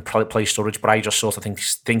 and play Sturridge. But I just sort of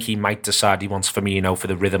think he might decide he wants Firmino for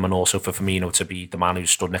the rhythm and also for Firmino to be the man who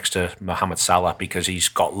stood next to Mohamed Salah, because he's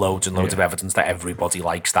got loads and loads of evidence that everybody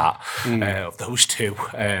likes that of those two.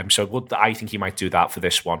 I think he might do that for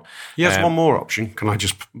this one. He has one more option. Can I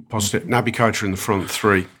just posit it? Naby Keita in the front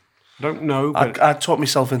three. I don't know. But I taught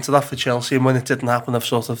myself into that for Chelsea, and when it didn't happen, I've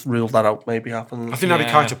sort of ruled that out maybe happening. I think Naby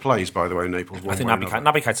Keita plays, by the way, in Naples. I think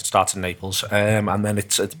Naby Keita starts in Naples, and then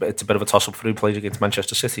it's a bit of a toss-up for who plays against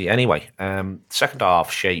Manchester City. Anyway, second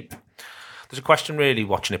half shape. There's a question really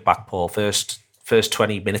watching it back, Paul. First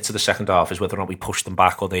 20 minutes of the second half is whether or not we push them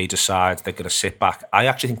back or they decide they're going to sit back. I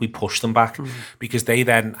actually think we push them back because they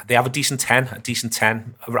have a decent 10,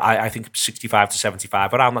 I think 65 to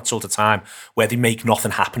 75, around that sort of time, where they make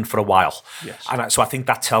nothing happen for a while. Yes. And so I think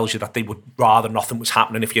that tells you that they would rather nothing was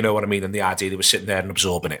happening, if you know what I mean, than the idea they were sitting there and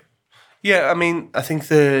absorbing it. Yeah, I mean, I think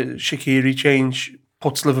the Shaqiri change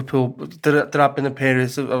puts Liverpool, there have been a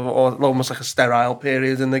period of almost like a sterile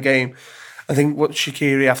period in the game. I think what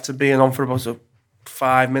Shaqiri, after being on for about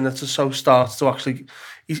 5 minutes or so, starts to actually,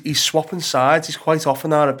 he's swapping sides. He's quite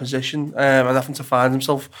often out of position and having to find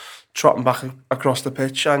himself trotting back across the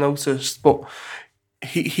pitch, I noticed. But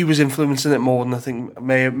he was influencing it more than I think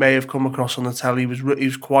may have come across on the telly. He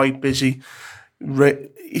was quite busy.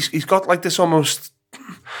 He's got like this almost...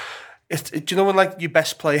 do you know when like your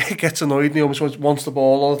best player gets annoyed and he almost wants the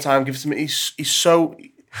ball all the time, gives him... He's so...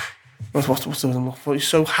 What's the word? He's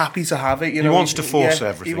so happy to have it. He wants to force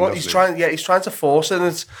everything. He's trying to force it,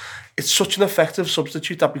 and it's such an effective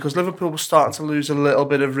substitute that because Liverpool was starting to lose a little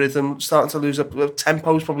bit of rhythm, starting to lose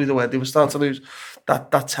tempo is probably the word. They were starting to lose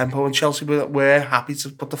that tempo, and Chelsea were happy to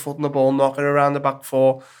put the foot on the ball, knock it around the back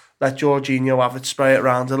four, let Jorginho have it, spray it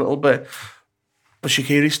around a little bit. But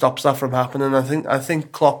Shaqiri stops that from happening. I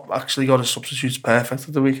think Klopp actually got his substitutes perfect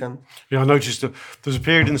at the weekend. Yeah, I noticed that there's a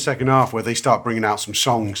period in the second half where they start bringing out some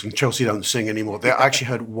songs and Chelsea don't sing anymore. They actually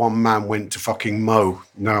heard one man went to fucking mow.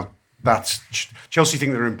 Now, that's... Chelsea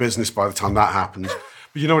think they're in business by the time that happens.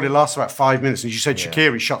 But you know what? It lasts about 5 minutes. And as you said,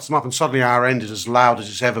 Shaqiri shuts them up and suddenly our end is as loud as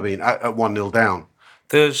it's ever been at 1-0 down.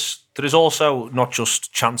 There is also not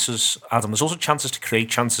just chances, Adam. There's also chances to create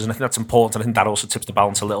chances, and I think that's important. I think that also tips the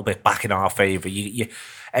balance a little bit back in our favour.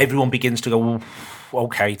 Everyone begins to go,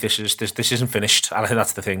 okay, this isn't finished, and I think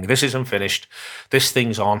that's the thing. This isn't finished. This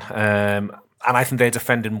thing's on, and I think they're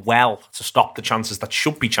defending well to stop the chances that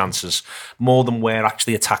should be chances more than we're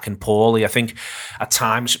actually attacking poorly. I think at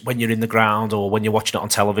times when you're in the ground or when you're watching it on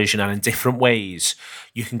television and in different ways,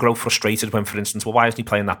 you can grow frustrated when, for instance, well, why isn't he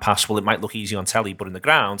playing that pass? Well, it might look easy on telly, but in the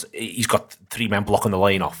ground, he's got 3 men blocking the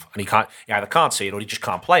lane off, and he either can't see it or he just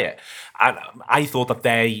can't play it. And I thought that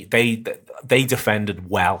they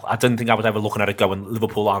defended well. I didn't think I was ever looking at it going,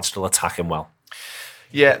 Liverpool aren't still attacking well.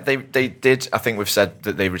 Yeah, they did. I think we've said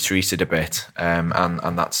that they retreated a bit, and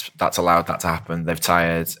that's allowed that to happen. They've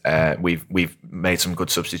tired. We've made some good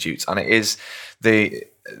substitutes, and it is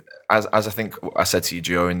as I think I said to you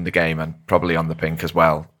during the game, and probably on the pink as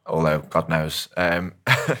well. Although God knows,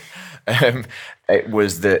 It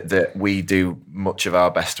was that we do much of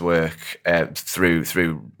our best work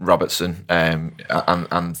through Robertson, and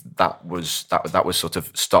that was sort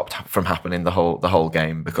of stopped from happening the whole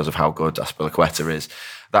game because of how good Azpilicueta is.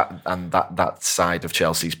 That side of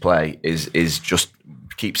Chelsea's play is just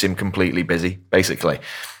keeps him completely busy. Basically,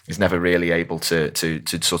 he's never really able to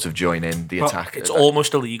sort of join in the attack. It's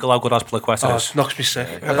almost illegal how good Azpilicueta is. It knocks me sick.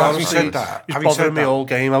 Having said that, he's bothering me all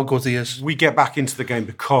game how good he is. We get back into the game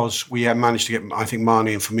because we have managed to get, I think, Mane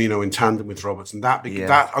and Firmino in tandem with Robertson.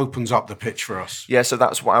 That opens up the pitch for us. Yeah, so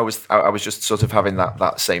that's what I was just sort of having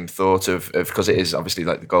that same thought of because it is obviously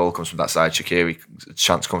like the goal comes from that side, Shaqiri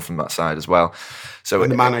chance comes from that side as well. So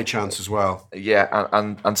and the Mane chance as well. Yeah,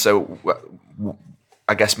 and so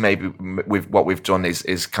I guess maybe what we've done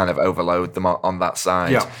is kind of overload them on that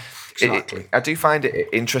side. Yeah, exactly. I do find it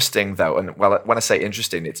interesting though, and when I say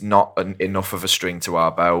interesting, it's not enough of a string to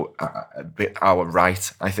our bow. Our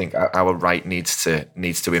right, I think our right needs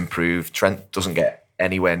to improve. Trent doesn't get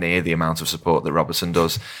anywhere near the amount of support that Robertson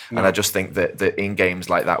does, and I just think that in games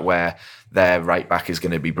like that where their right back is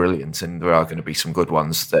going to be brilliant, and there are going to be some good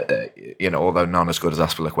ones that although none as good as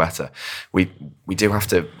Azpilicueta, we do have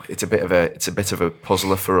to. It's a bit of a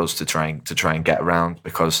puzzler for us to try and get around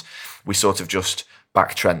because we sort of just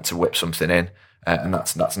back Trent to whip something in. And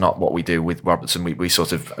that's not what we do with Robertson. We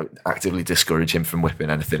sort of actively discourage him from whipping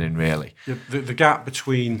anything in, really. The gap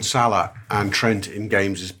between Salah and Trent in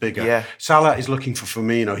games is bigger. Yeah. Salah is looking for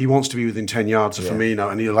Firmino. He wants to be within 10 yards of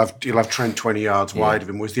Firmino, and he'll have Trent 20 yards wide of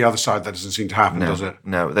him. Whereas the other side, that doesn't seem to happen, does it?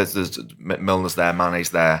 No, there's Milner's there, Mane's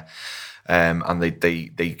there. And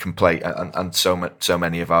they can play, and so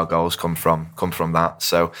many of our goals come from that.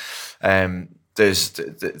 So there's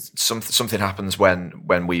something happens when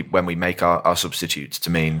we make our substitutes to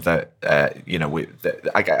mean that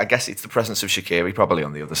I guess it's the presence of Shaqiri probably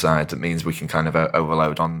on the other side that means we can kind of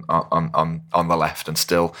overload on the left and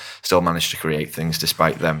still manage to create things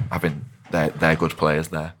despite them having their good players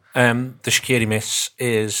there. The Shaqiri miss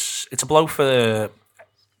it's a blow for.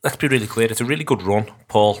 Let's be really clear. It's a really good run,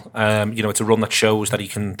 Paul. It's a run that shows that he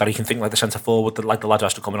can think like the centre forward, like the lad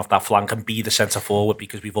has to come in off that flank and be the centre forward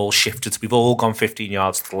because we've all shifted. We've all gone 15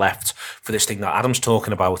 yards to the left for this thing that Adam's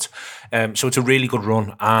talking about. So it's a really good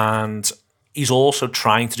run, and he's also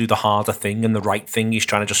trying to do the harder thing and the right thing. He's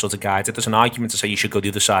trying to just sort of guide it. There's an argument to say you should go the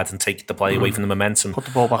other side and take the play away from the momentum. Put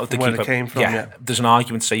the ball back from where it came from. Yeah, there's an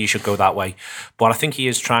argument to say you should go that way, but I think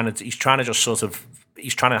he's trying to just sort of.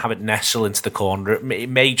 He's trying to have it nestle into the corner. It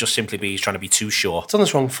may just simply be he's trying to be too short. It's on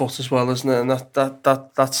his wrong foot as well, isn't it? And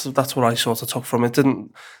that's what I sort of took from it.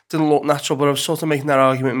 Didn't look natural, but I was sort of making that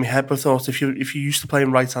argument in my head. But I thought if you used to playing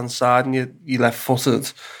right hand side and you left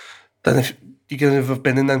footed, then if you're going to have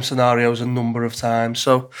been in them scenarios a number of times.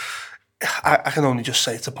 So I can only just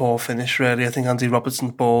say it's a poor finish. Really, I think Andy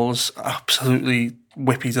Robertson's ball is absolutely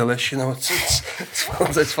whippy delish,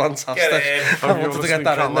 it's fantastic. I wanted to get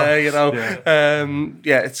that in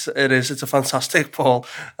there, it's a fantastic ball,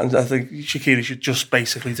 and I think Shaqiri should just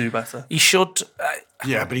basically do better. He should.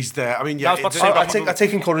 But he's there. I mean, I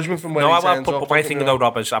take encouragement from where he's at. But my thing though,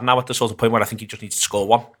 Rob, is I'm now at the sort of point where I think he just needs to score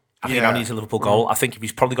one. I think he needs a Liverpool goal. I think if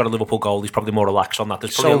he's probably got a Liverpool goal, he's probably more relaxed on that.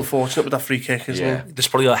 There's so unfortunate with that free kick, isn't it? There's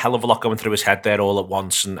probably a hell of a lot going through his head there all at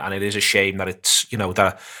once, and it is a shame that it's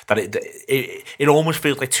it almost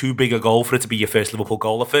feels like too big a goal for it to be your first Liverpool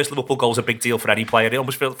goal. The first Liverpool goal is a big deal for any player. It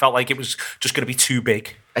almost felt like it was just going to be too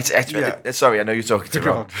big. Sorry, I know you're talking to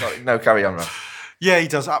Rob. No, carry on, Rob. Yeah, he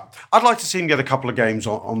does. I'd like to see him get a couple of games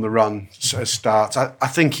on the run starts. I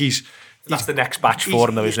think that's the next batch for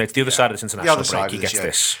him, though, isn't it? It's the other side of this international break. He gets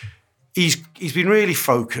this. He's been really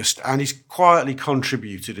focused and he's quietly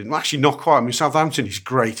contributed. And actually, not quite. I mean, Southampton, he's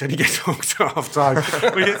great, and he gets hooked at half time.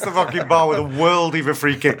 He hits the fucking bar with a worldie of a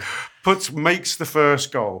free kick, makes the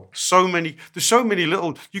first goal. There's so many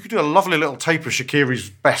little. You could do a lovely little tape of Shaqiri's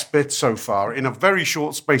best bits so far in a very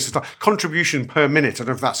short space of time. Contribution per minute. I don't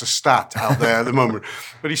know if that's a stat out there at the moment,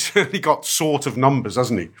 but he's certainly got sort of numbers,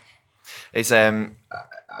 hasn't he? It's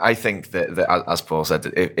I think that as Paul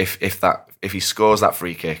said, if he scores that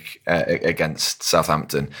free kick against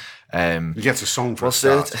Southampton, he gets a song for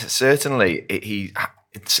certainly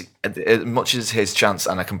it's as much as his chance,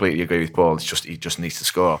 and I completely agree with Paul. He just needs to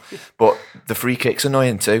score, but the free kick's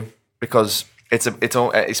annoying too because it's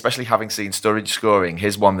especially having seen Sturridge scoring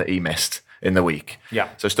his one that he missed in the week. Yeah.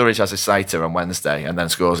 So Sturridge has a sighter on Wednesday and then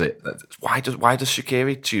scores it. Why does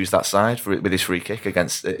Shaqiri choose that side with his free kick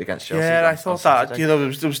against Chelsea? Yeah, I thought that there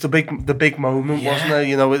was the big moment, wasn't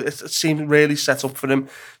there? It seemed really set up for him.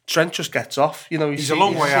 Trent just gets off. He's a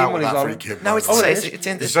long way out with that free kick. No, it's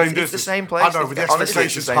the same place. I know, with the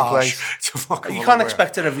expectations harsh. You can't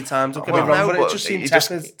expect it every time. Don't get me wrong, but it just seemed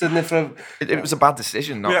tested, didn't it? It was a bad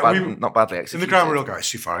decision, not badly executed. In the ground, we'll go, it's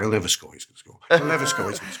too far. He'll never score. He's going to score. He'll never score.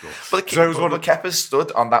 He's going to score. But Kepa's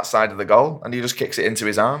stood on that side of the goal, and he just kicks it into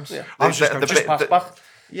his arms. Yeah. Just pass back.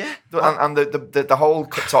 Yeah, and the whole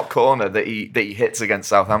top corner that he hits against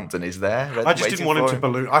Southampton is there. I just didn't want him to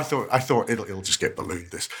balloon. I thought it'll just get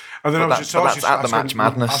ballooned this, and then that's at the match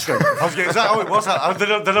madness. Is that how it was?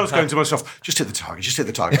 Then I was going to myself, just hit the target.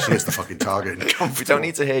 So here's the fucking target. We don't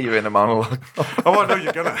need to hear you in a monologue. Oh, I know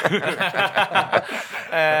you're gonna.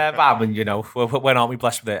 When aren't we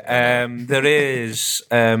blessed with it? There is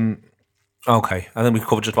okay, and then we've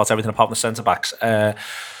covered just about everything apart from the centre backs.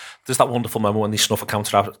 There's that wonderful moment when they snuff a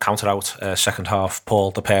counter out second half,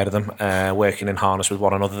 Paul, the pair of them, working in harness with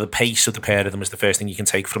one another. The pace of the pair of them is the first thing you can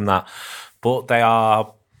take from that. But they're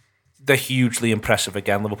hugely impressive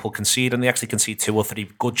again. Liverpool concede, and they actually concede 2 or 3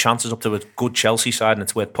 good chances up to a good Chelsea side, and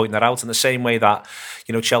it's worth pointing that out. In the same way that,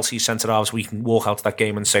 Chelsea's centre-halves, we can walk out of that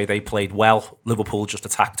game and say they played well, Liverpool just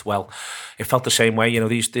attacked well. It felt the same way.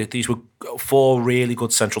 These were 4 really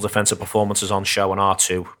good central defensive performances on show, and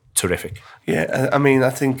R2 terrific. Yeah, I mean, I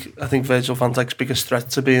think Virgil van Dijk's biggest threat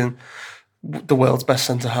to being the world's best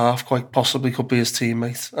centre half quite possibly could be his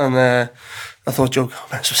teammate, and I thought Joe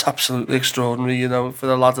Gomez was absolutely extraordinary. For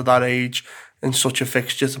the lad of that age in such a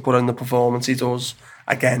fixture to put in the performance he does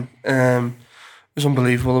again, it was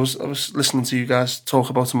unbelievable. I was listening to you guys talk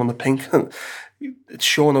about him on the pink. It's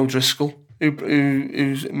Sean O'Driscoll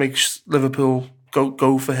who makes Liverpool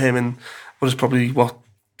go for him, and what is probably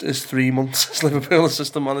is 3 months as Liverpool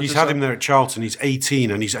assistant manager. He's had him there at Charlton. He's 18,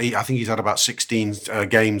 and I think he's had about 16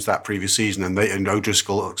 games that previous season. And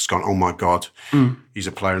O'Driscoll has gone, oh my God, he's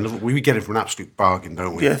a player. And we get him for an absolute bargain,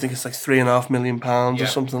 don't we? Yeah, I think it's like £3.5 million or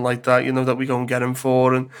something like that. That we go and get him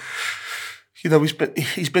for, and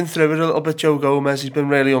he's been through it a little bit. Joe Gomez, he's been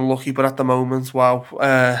really unlucky, but at the moment, wow,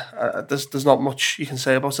 there's not much you can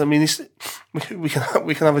say about it. I mean, we can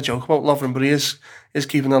have a joke about Lovren, but he is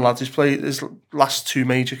keeping the lads. He's played his last 2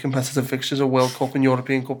 major competitive fixtures, a World Cup and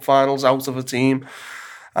European Cup finals, out of a team,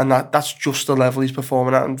 and that's just the level he's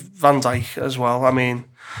performing at. And Van Dijk as well. I mean,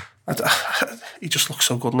 he just looks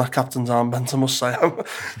so good in that captain's armband, I must say.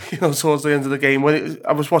 Towards the end of the game,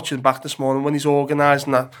 I was watching back this morning when he's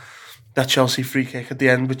organising that Chelsea free kick at the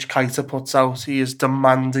end, which Keita puts out. He is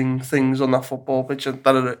demanding things on that football pitch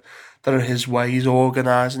that are his way. He's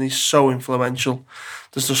organised and he's so influential.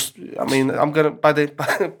 There's just, I mean, I'm gonna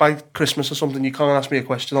by Christmas or something, you can't ask me a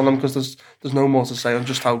question on him because there's no more to say on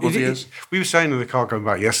just how good he is. We were saying in the car going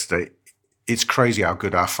back yesterday, it's crazy how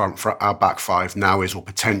good our back 5 now is, or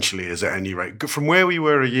potentially is at any rate. From where we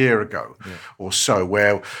were a year ago or so,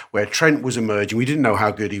 where Trent was emerging, we didn't know how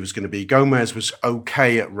good he was going to be. Gomez was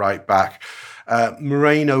okay at right back.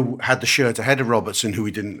 Moreno had the shirt ahead of Robertson, who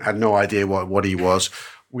had no idea what he was.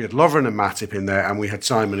 We had Lovren and Matip in there, and we had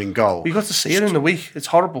Simon in goal. We got to see it in the week. It's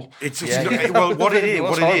horrible. What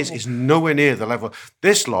it is nowhere near the level.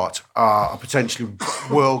 This lot are a potentially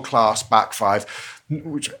world-class back 5.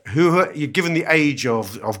 You're given the age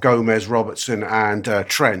of Gomez, Robertson, and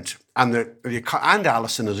Trent, and and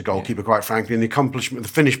Alisson as a goalkeeper, quite frankly, and the accomplishment, the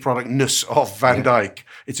finished productness of Van Dijk.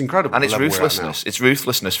 It's incredible, and it's ruthlessness. It's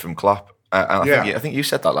ruthlessness from Klopp. I think you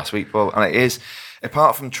said that last week, Paul. And it is,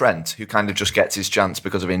 apart from Trent, who kind of just gets his chance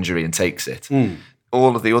because of injury and takes it.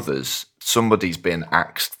 All of the others, somebody's been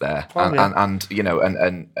axed there, and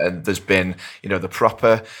there's been the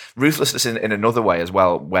proper ruthlessness in another way as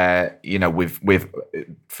well, where we've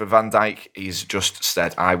for Van Dijk, he's just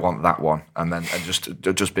said, I want that one, and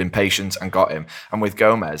just been patient and got him. And with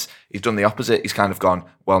Gomez, he's done the opposite. He's kind of gone,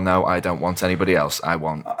 well, no, I don't want anybody else.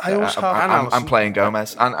 I'm playing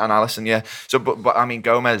Gomez and Alisson, yeah. So, but I mean,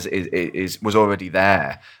 Gomez was already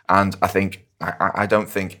there, and I don't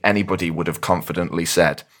think anybody would have confidently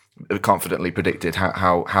predicted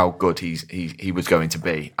how good he was going to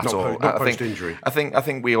be at all. Not post-injury. I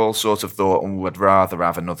think we all sort of thought we'd rather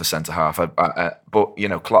have another centre half. But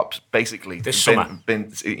Klopp's basically this summer,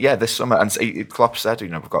 and Klopp said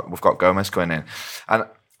we've got Gomez going in, and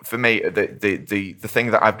for me, the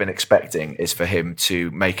thing that I've been expecting is for him to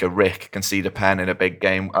make a Rick concede a pen in a big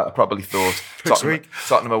game. I probably thought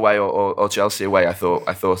Tottenham away or Chelsea away. I thought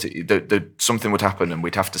something would happen, and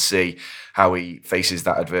we'd have to see how he faces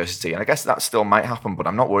that adversity. And I guess that still might happen, but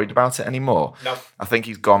I'm not worried about it anymore. No. I think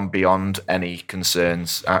he's gone beyond any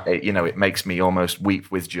concerns. It makes me almost weep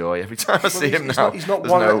with joy every time I see him now. He's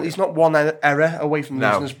not one error away from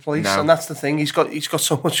losing his place, and that's the thing. He's got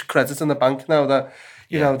so much credit in the bank now that.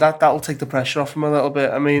 That'll take the pressure off him a little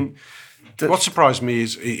bit. I mean, what surprised me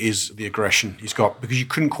is the aggression he's got, because you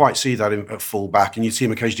couldn't quite see that at full back, and you'd see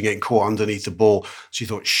him occasionally getting caught underneath the ball. So you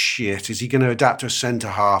thought, shit, is he going to adapt to a centre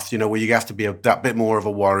half? Where you have to be that bit more of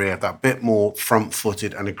a warrior, that bit more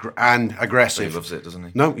front-footed and aggressive. He loves it, doesn't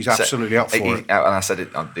he? No, he's absolutely up for it. And I said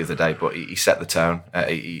it the other day, but he set the tone.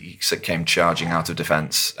 He came charging out of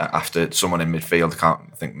defence after someone in midfield,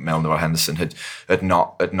 I think Milner or Henderson, had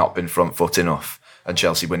not been front foot enough. And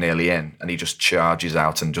Chelsea were nearly in, and he just charges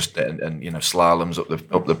out and slaloms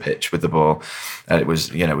up the pitch with the ball, and it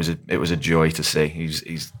was a joy to see. He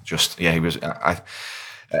was.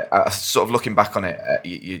 I sort of looking back on it,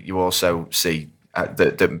 you also see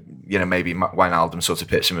that maybe Wijnaldum sort of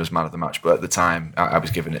pitched him as man of the match, but at the time I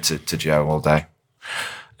was giving it to Joe all day.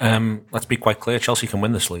 Let's be quite clear: Chelsea can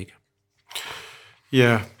win this league.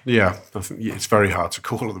 Yeah. I think it's very hard to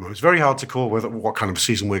call at the moment. It's very hard to call what kind of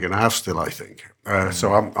season we're going to have still, I think.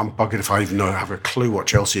 So I'm buggered if I even have a clue what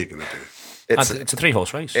Chelsea are going to do. It's a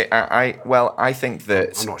 3-horse race. I think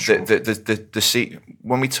that I'm not sure.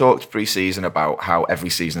 When we talked pre-season about how every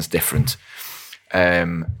season's different,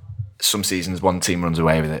 some seasons one team runs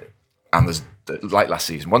away with it, and there's, like last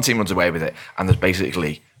season, one team runs away with it, and there's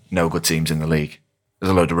basically no good teams in the league.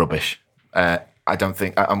 There's a load of rubbish. I don't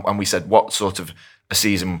think, and we said, what sort of a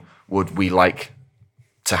season would we like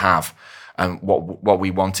to have? And what we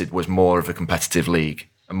wanted was more of a competitive league.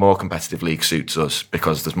 A more competitive league suits us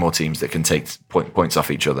because there's more teams that can take points off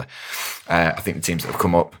each other. I think the teams that have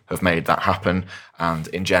come up have made that happen. And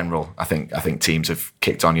in general, I think teams have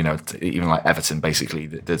kicked on. Even like Everton, basically,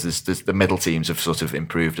 there's the middle teams have sort of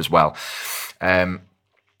improved as well.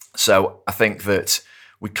 So I think that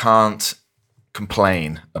we can't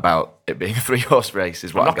complain about it being a 3-horse race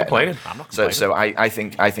is what I'm complaining. I'm not complaining. So I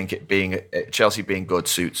think it being Chelsea being good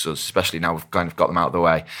suits us, especially now we've kind of got them out of the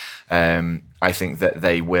way. I think that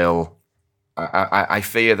they will. I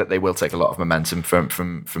fear that they will take a lot of momentum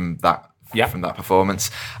from that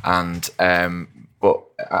performance. And but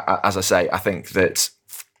as I say, I think that.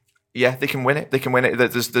 Yeah, they can win it. They can win it.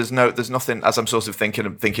 There's nothing. As I'm sort of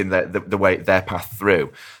thinking that the way their path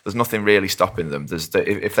through, there's nothing really stopping them.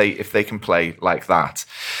 If they can play like that.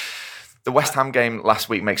 The West Ham game last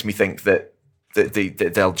week makes me think that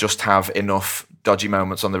they'll just have enough dodgy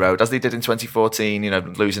moments on the road, as they did in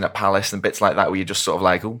 2014. Losing at Palace and bits like that, where you're just sort of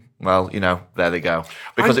like, oh, well, there they go,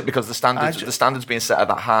 because the standards being set at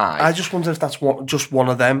that high. I just wonder if that's just one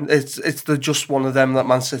of them. It's just one of them that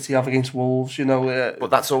Man City have against Wolves. But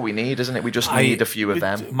that's all we need, isn't it? We just need a few of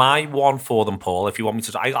them. My one for them, Paul. If you want me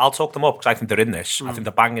to, I'll talk them up because I think they're in this. I think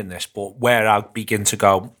they're banging this. But where I begin to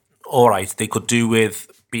go, all right, they could do with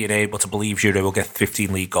being able to believe Giroud will get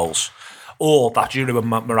 15 league goals. Or that Giroud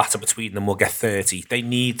and Morata between them will get 30. They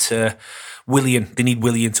need Willian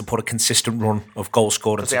to put a consistent run of goal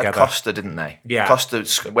scoring together. They had Costa, didn't they? Yeah.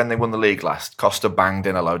 Costa, when they won the league last, Costa banged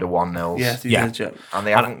in a load of 1-0s. Yeah, they did. And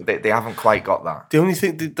they haven't quite got that. The only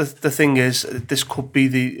thing, the thing is, this could be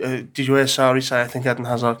the. Did you hear Sarri say? I think Eden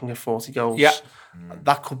Hazard can get 40 goals. Yeah.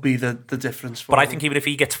 That could be the difference. But I think even if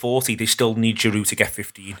he gets 40, they still need Giroud to get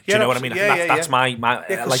 15. Do you know what I mean? That's my. Yeah,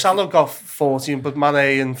 because Salah got 40, but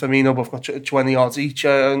Mane and Firmino both got 20 odds each.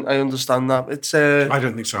 I understand that. It's. I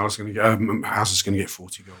don't think Salah's going to get. Hazard's going to get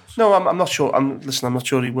 40 goals. No, I'm not sure. I'm not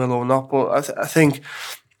sure he will or not. But I think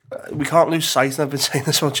we can't lose sight. And I've been saying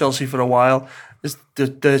this about Chelsea for a while.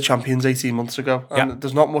 They're champions 18 months ago, and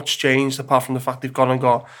there's not much changed apart from the fact they've gone and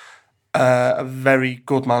got. A very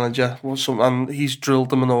good manager, and he's drilled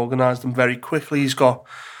them and organised them very quickly. He's got,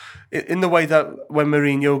 in the way that when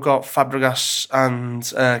Mourinho got Fabregas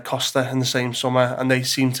and Costa in the same summer, and they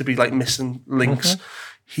seem to be like missing links.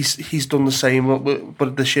 Mm-hmm. He's done the same,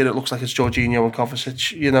 but this year it looks like it's Jorginho and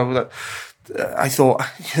Kovacic. I thought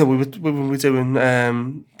when we were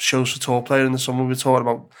doing shows for Tour Player in the summer, we were talking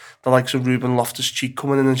about the likes of Ruben Loftus-Cheek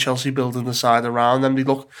coming in and Chelsea building the side around them. They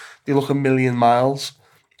look a million miles.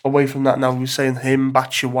 away from that now. We were saying him,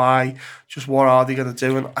 Batshuayi, just what are they going to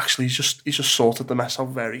do? And actually, he's just sorted the mess out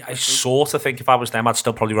very quickly. I sort of think if I was them, I'd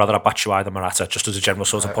still probably rather have Batshuayi than Morata, just as a general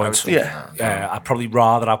sort of point. I'd probably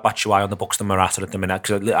rather have Batshuayi on the books than Morata at the minute,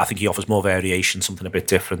 because I think he offers more variation, something a bit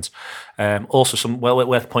different. Also, some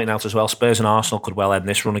worth pointing out as well, Spurs and Arsenal could well end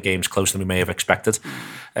this run of games closer than we may have expected.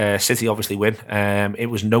 City obviously win. It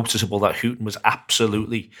was noticeable that Houghton was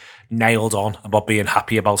absolutely nailed on about being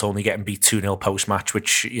happy about only getting beat 2-0 post-match,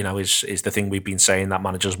 which, you know, is the thing we've been saying that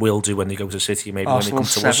managers will do when they go to City, maybe Arsenal when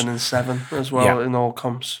they come to us. 7-7 as well in all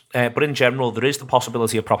comps. But in general, there is the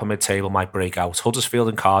possibility a proper mid-table might break out. Huddersfield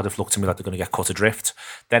and Cardiff look to me like they're going to get cut adrift.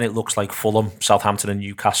 Then it looks like Fulham, Southampton and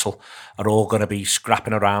Newcastle are all going to be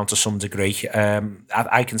scrapping around to some degree.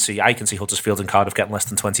 I can see Huddersfield and Cardiff getting less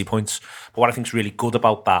than 20 points. But what I think is really good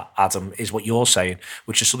about that, Adam, is what you're saying,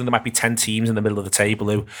 which is something there might be 10 teams in the middle of the table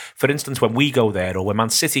who, for instance, when we go there, or when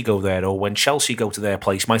Man City go there, or when Chelsea go to their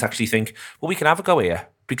place, might actually think, well, we can have a go here.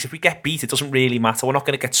 Because if we get beat, it doesn't really matter. We're not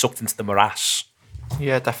going to get sucked into the morass.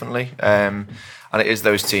 Yeah, definitely. And it is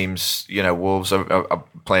those teams, you know, Wolves are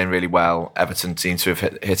playing really well. Everton seem to have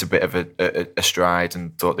hit a bit of a stride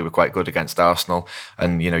and thought they were quite good against Arsenal.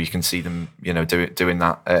 And, you know, you can see them, you know, doing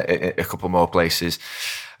that a couple more places.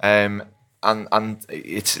 And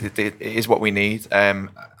it is what we need.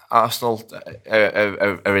 Arsenal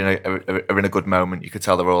are in a good moment. You could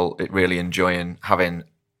tell they're all really enjoying having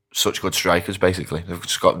such good strikers. Basically,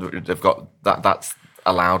 they've got that. That's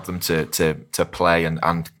allowed them to play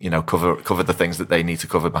and you know cover the things that they need to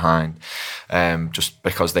cover behind. Just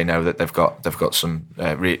because they know that they've got some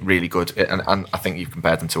really good. And I think you've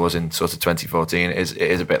compared them to us in sort of 2014. It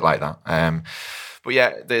is a bit like that. But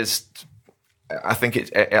yeah, there's. I think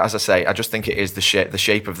it, as I say, I just think it is the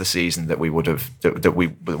shape of the season that we would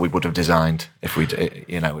have designed if we,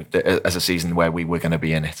 you know, as a season where we were going to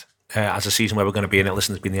be in it. As a season where we're going to be in it.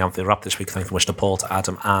 Listen, it's been the Anfield Wrap this week. Thank you much to Paul, to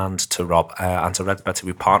Adam, and to Rob, and to Redbet, who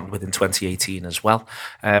we partnered with in 2018 as well.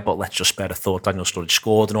 But let's just spare a thought. Daniel Sturridge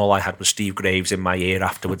scored, and all I had was Steve Graves in my ear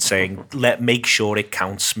afterwards saying, make sure it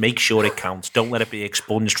counts. Make sure it counts. Don't let it be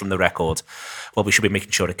expunged from the record. Well, we should be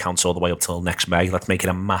making sure it counts all the way up till next May. Let's make it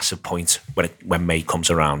a massive point when May comes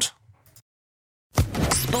around.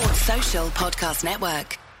 Sports Social Podcast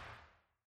Network.